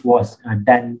this was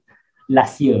done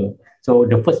last year. So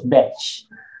the first batch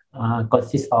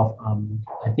consists of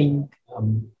I think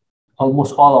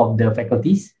almost all of the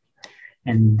faculties,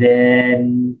 and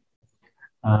then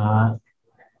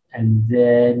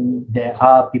there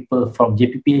are people from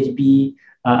JPPHB,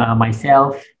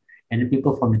 myself, and the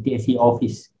people from the TSC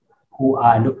office who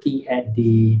are looking at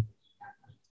the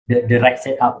right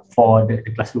setup for the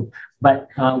classroom. But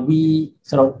we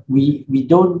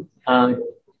don't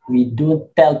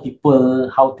tell people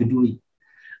how to do it.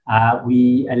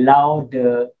 We allow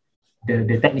the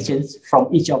technicians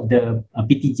from each of the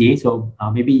PTJ. So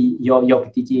maybe your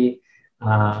PTJ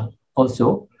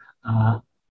also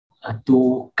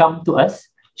to come to us,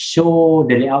 show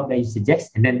the layout that you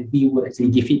suggest, and then we will actually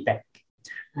give feedback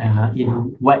in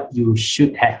what you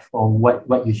should have or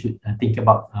what you should think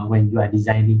about when you are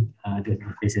designing the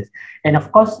places. And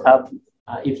of course,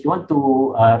 if you want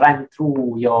to run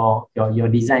through your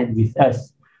design with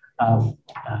us,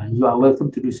 you are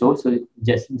welcome to do so. So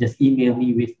just email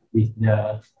me with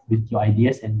your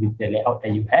ideas and with the layout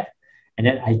that you have, and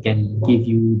then I can give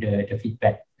you the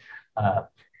feedback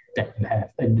that you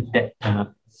have, and that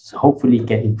hopefully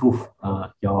can improve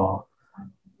your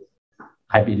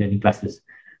hybrid learning classes.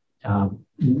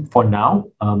 For now,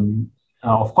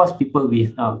 of course, people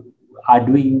with are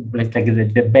doing like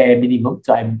the bare minimum.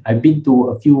 So I've been to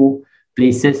a few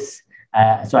places,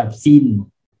 so I've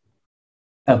seen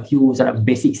a few sort of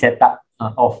basic setup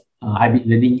of hybrid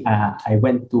learning. I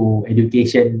went to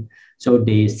education, so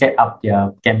they set up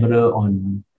their camera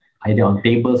on either on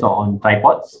tables or on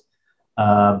tripods,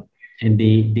 and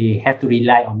they have to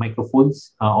rely on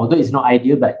microphones. Although it's not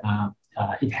ideal, but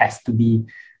it has to be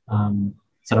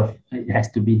it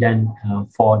has to be done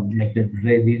for like the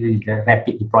really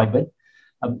rapid deployment.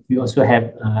 We also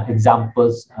have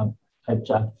examples. I've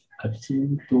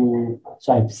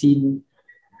seen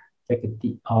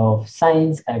Faculty of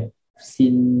Science, I've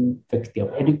seen Faculty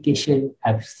of Education,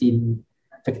 I've seen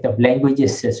Faculty of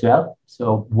Languages as well.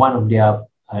 So one of their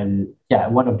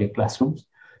classrooms.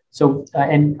 So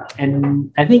and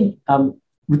I think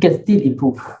we can still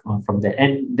improve from that.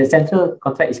 And the central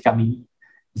contract is coming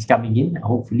in,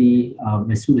 hopefully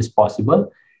as soon as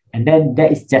possible. And then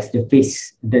that is just the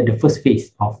first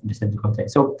phase of the central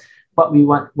contract. So what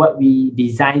we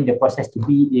design the process to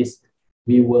be is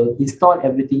we will install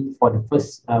everything for the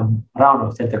first round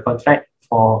of central contract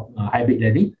for hybrid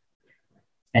learning.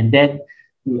 And then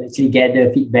we will actually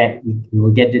gather feedback. We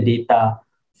will get the data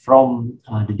from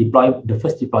the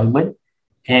first deployment.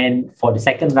 And for the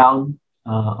second round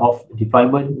of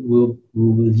deployment, we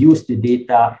will use the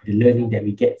data, the learning that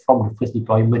we get from the first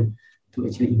deployment to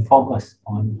actually inform us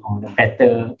on a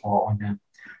better or on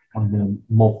a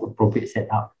more appropriate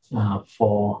setup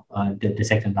for the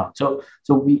second round. So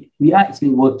we are actually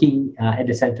working at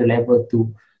the central level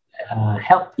to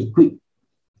help equip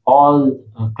all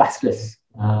classes,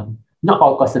 not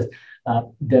all classes,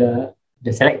 the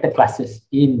selected classes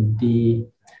in the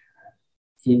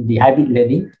hybrid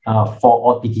learning for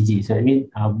all PTJ. So I mean,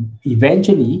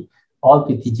 eventually all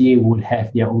PTJ will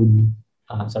have their own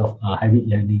hybrid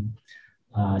learning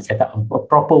setup, a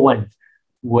proper one,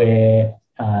 where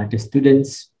the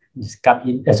students just come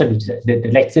in. The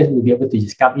lecturers will be able to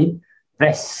just come in,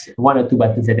 press one or two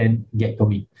buttons, and then get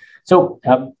going. So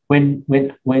when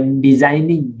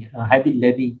designing hybrid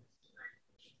learning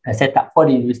setup for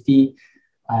the university,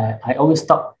 I always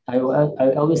tell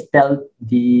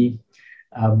the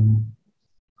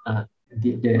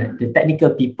technical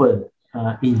people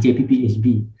in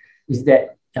JPPHB is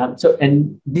that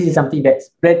and this is something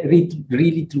that's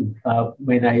really true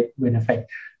when I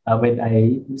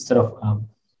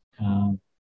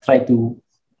try to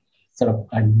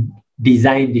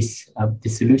design this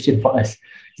solution for us,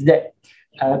 is that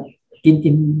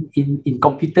in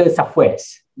computer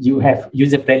softwares you have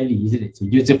user-friendly, isn't it? So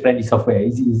user-friendly software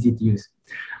is easy to use.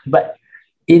 But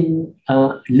in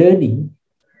learning,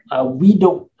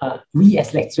 we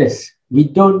as lecturers, we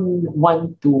don't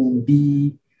want to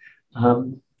be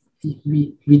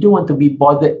we don't want to be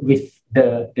bothered with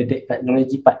the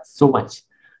technology part so much.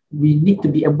 We need to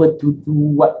be able to do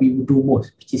what we do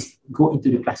most, which is go into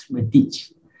the classroom and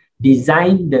teach,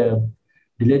 design the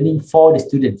learning for the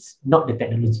students, not the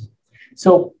technology.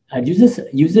 So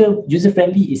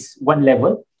user-friendly is one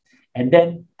level, and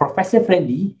then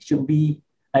professor-friendly should be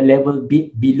a level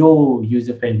bit below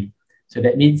user-friendly. So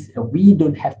that means we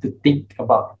don't have to think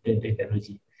about the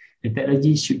technology. The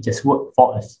technology should just work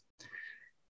for us.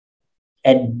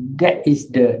 And that is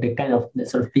the kind of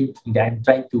sort of thinking that I'm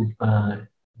trying to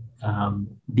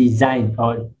design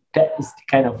or that is the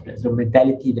kind of the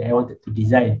mentality that I wanted to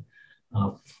design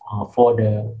for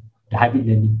the hybrid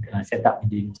learning setup in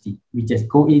the university. We just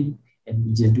go in and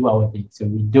we just do our thing. So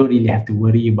we don't really have to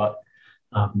worry about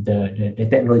the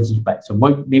technology part. So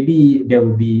maybe there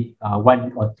will be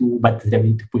one or two buttons that we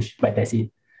need to push, but that's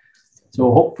it.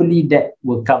 So hopefully that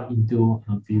will come into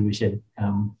fruition,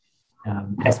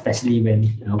 especially when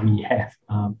we have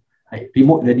like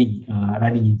remote learning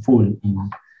running in full in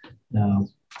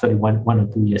one or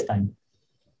 2 years time.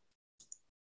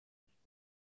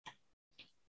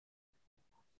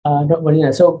 Not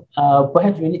Marina. So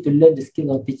perhaps we need to learn the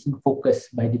skill of teaching focus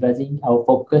by dividing our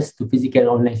focus to physical and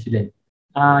online students.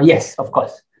 Yes, of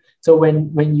course. So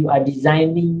when you are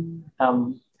designing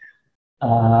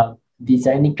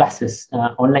classes,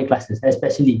 online classes,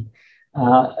 especially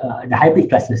the hybrid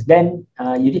classes, then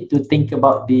you need to think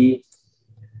about the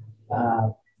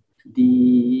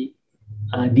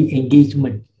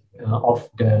engagement of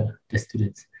the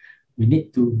students. We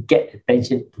need to get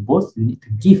attention to both. We need to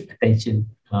give attention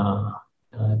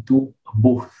to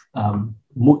both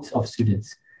modes of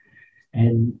students,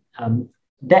 and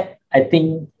that I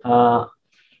think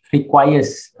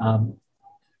requires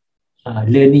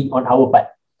learning on our part.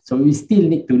 So we still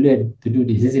need to learn to do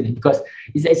this, isn't it? Because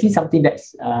it's actually something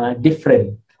that's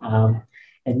different, and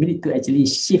we need to actually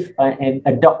shift and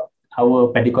adopt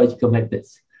our pedagogical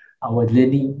methods, our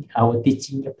learning, our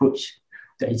teaching approach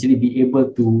to actually be able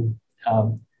to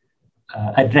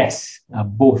address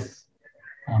both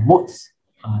modes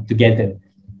together.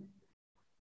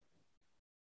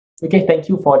 Okay, thank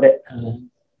you for that.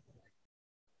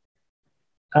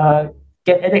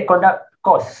 Can Adec conduct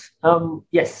course?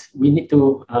 Yes, we need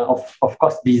to, of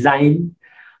course, design.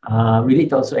 We need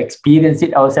to also experience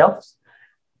it ourselves,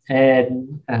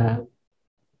 and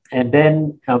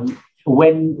then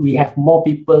when we have more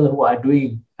people who are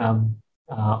doing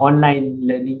online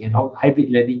learning and hybrid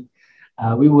learning,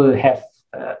 we will have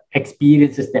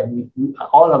experiences that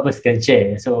all of us can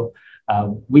share. So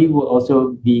we will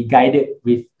also be guided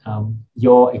with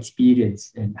your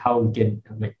experience and how we can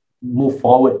move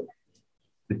forward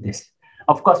with this.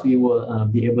 Of course, we will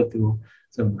be able to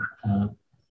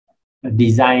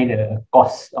design a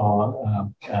course or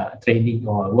training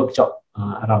or workshop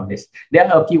around this. There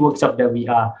are a few workshops that we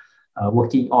are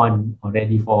working on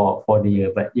already for the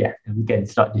year, but yeah, we can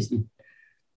start this in.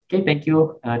 Okay, thank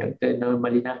you, Dr.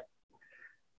 Malina.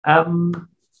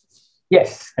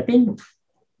 Yes, I think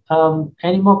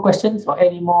any more questions or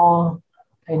anyone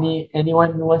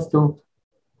who wants to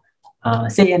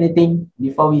say anything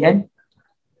before we end?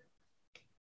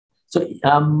 So,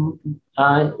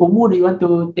 Umu, do you want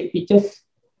to take pictures?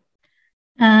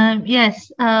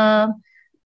 Yes.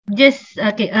 Just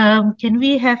okay. Can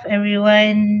we have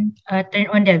everyone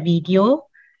turn on their video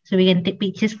so we can take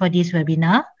pictures for this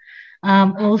webinar?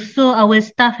 Also, our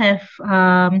staff have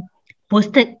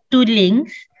posted 2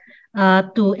 links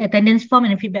to attendance form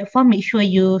and feedback form. Make sure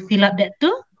you fill up that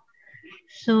too.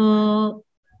 So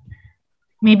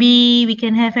maybe we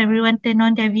can have everyone turn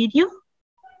on their video.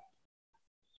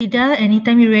 Ida,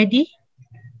 anytime you're ready.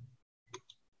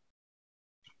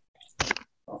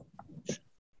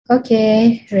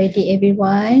 Okay, ready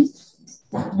everyone.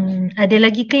 Ada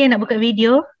lagi ke yang nak buka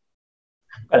video?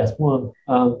 Buka semua.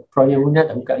 Prof. Yamuna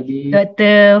tak buka lagi.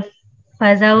 Dr.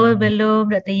 Fazaul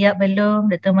belum, Dr. Yap belum,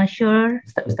 Dr. Masyur.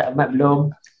 Ustaz Ahmad belum.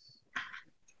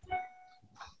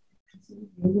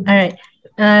 Alright.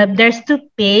 There's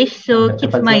 2 pages, so keep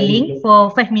smiling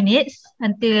for 5 minutes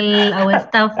until our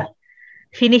staff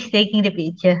finish taking the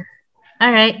picture.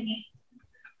 Alright.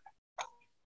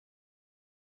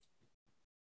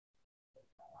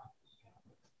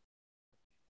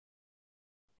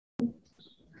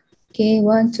 Okay,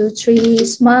 1, 2, 3,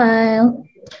 smile.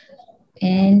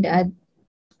 And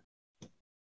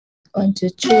 1,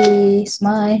 2, 3,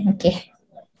 smile. Okay.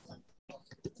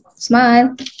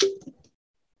 Smile.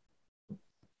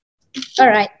 All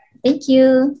right. Thank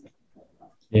you.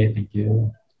 Okay, thank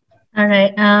you. All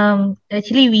right.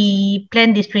 Actually, we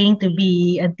planned this training to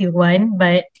be until 1,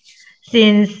 but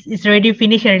since it's already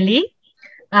finished early,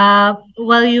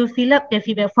 while you fill up the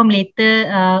feedback form later,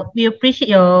 we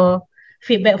appreciate your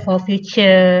feedback for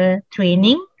future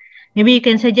training. Maybe you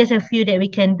can suggest a few that we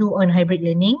can do on hybrid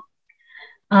learning.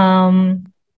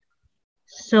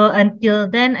 So until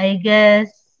then, I guess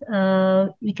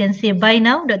we can say bye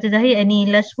now. Dr. Zahir, any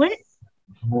last word?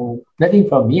 Nothing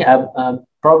from me.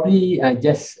 Probably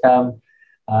just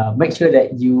make sure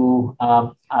that you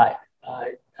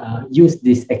use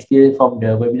this experience from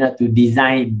the webinar to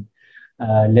design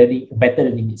better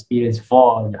learning experience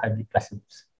for the hybrid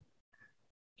classrooms.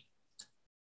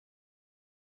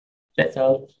 That's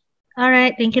all. All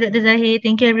right. Thank you, Dr. Zahir.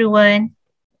 Thank you, everyone.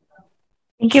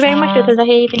 Thank you very much, Dr.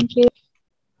 Zahir. Thank you.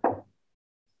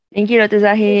 Thank you, Dr.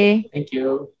 Zahir. Thank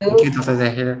you. Thank you, Dr.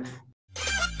 Zahir.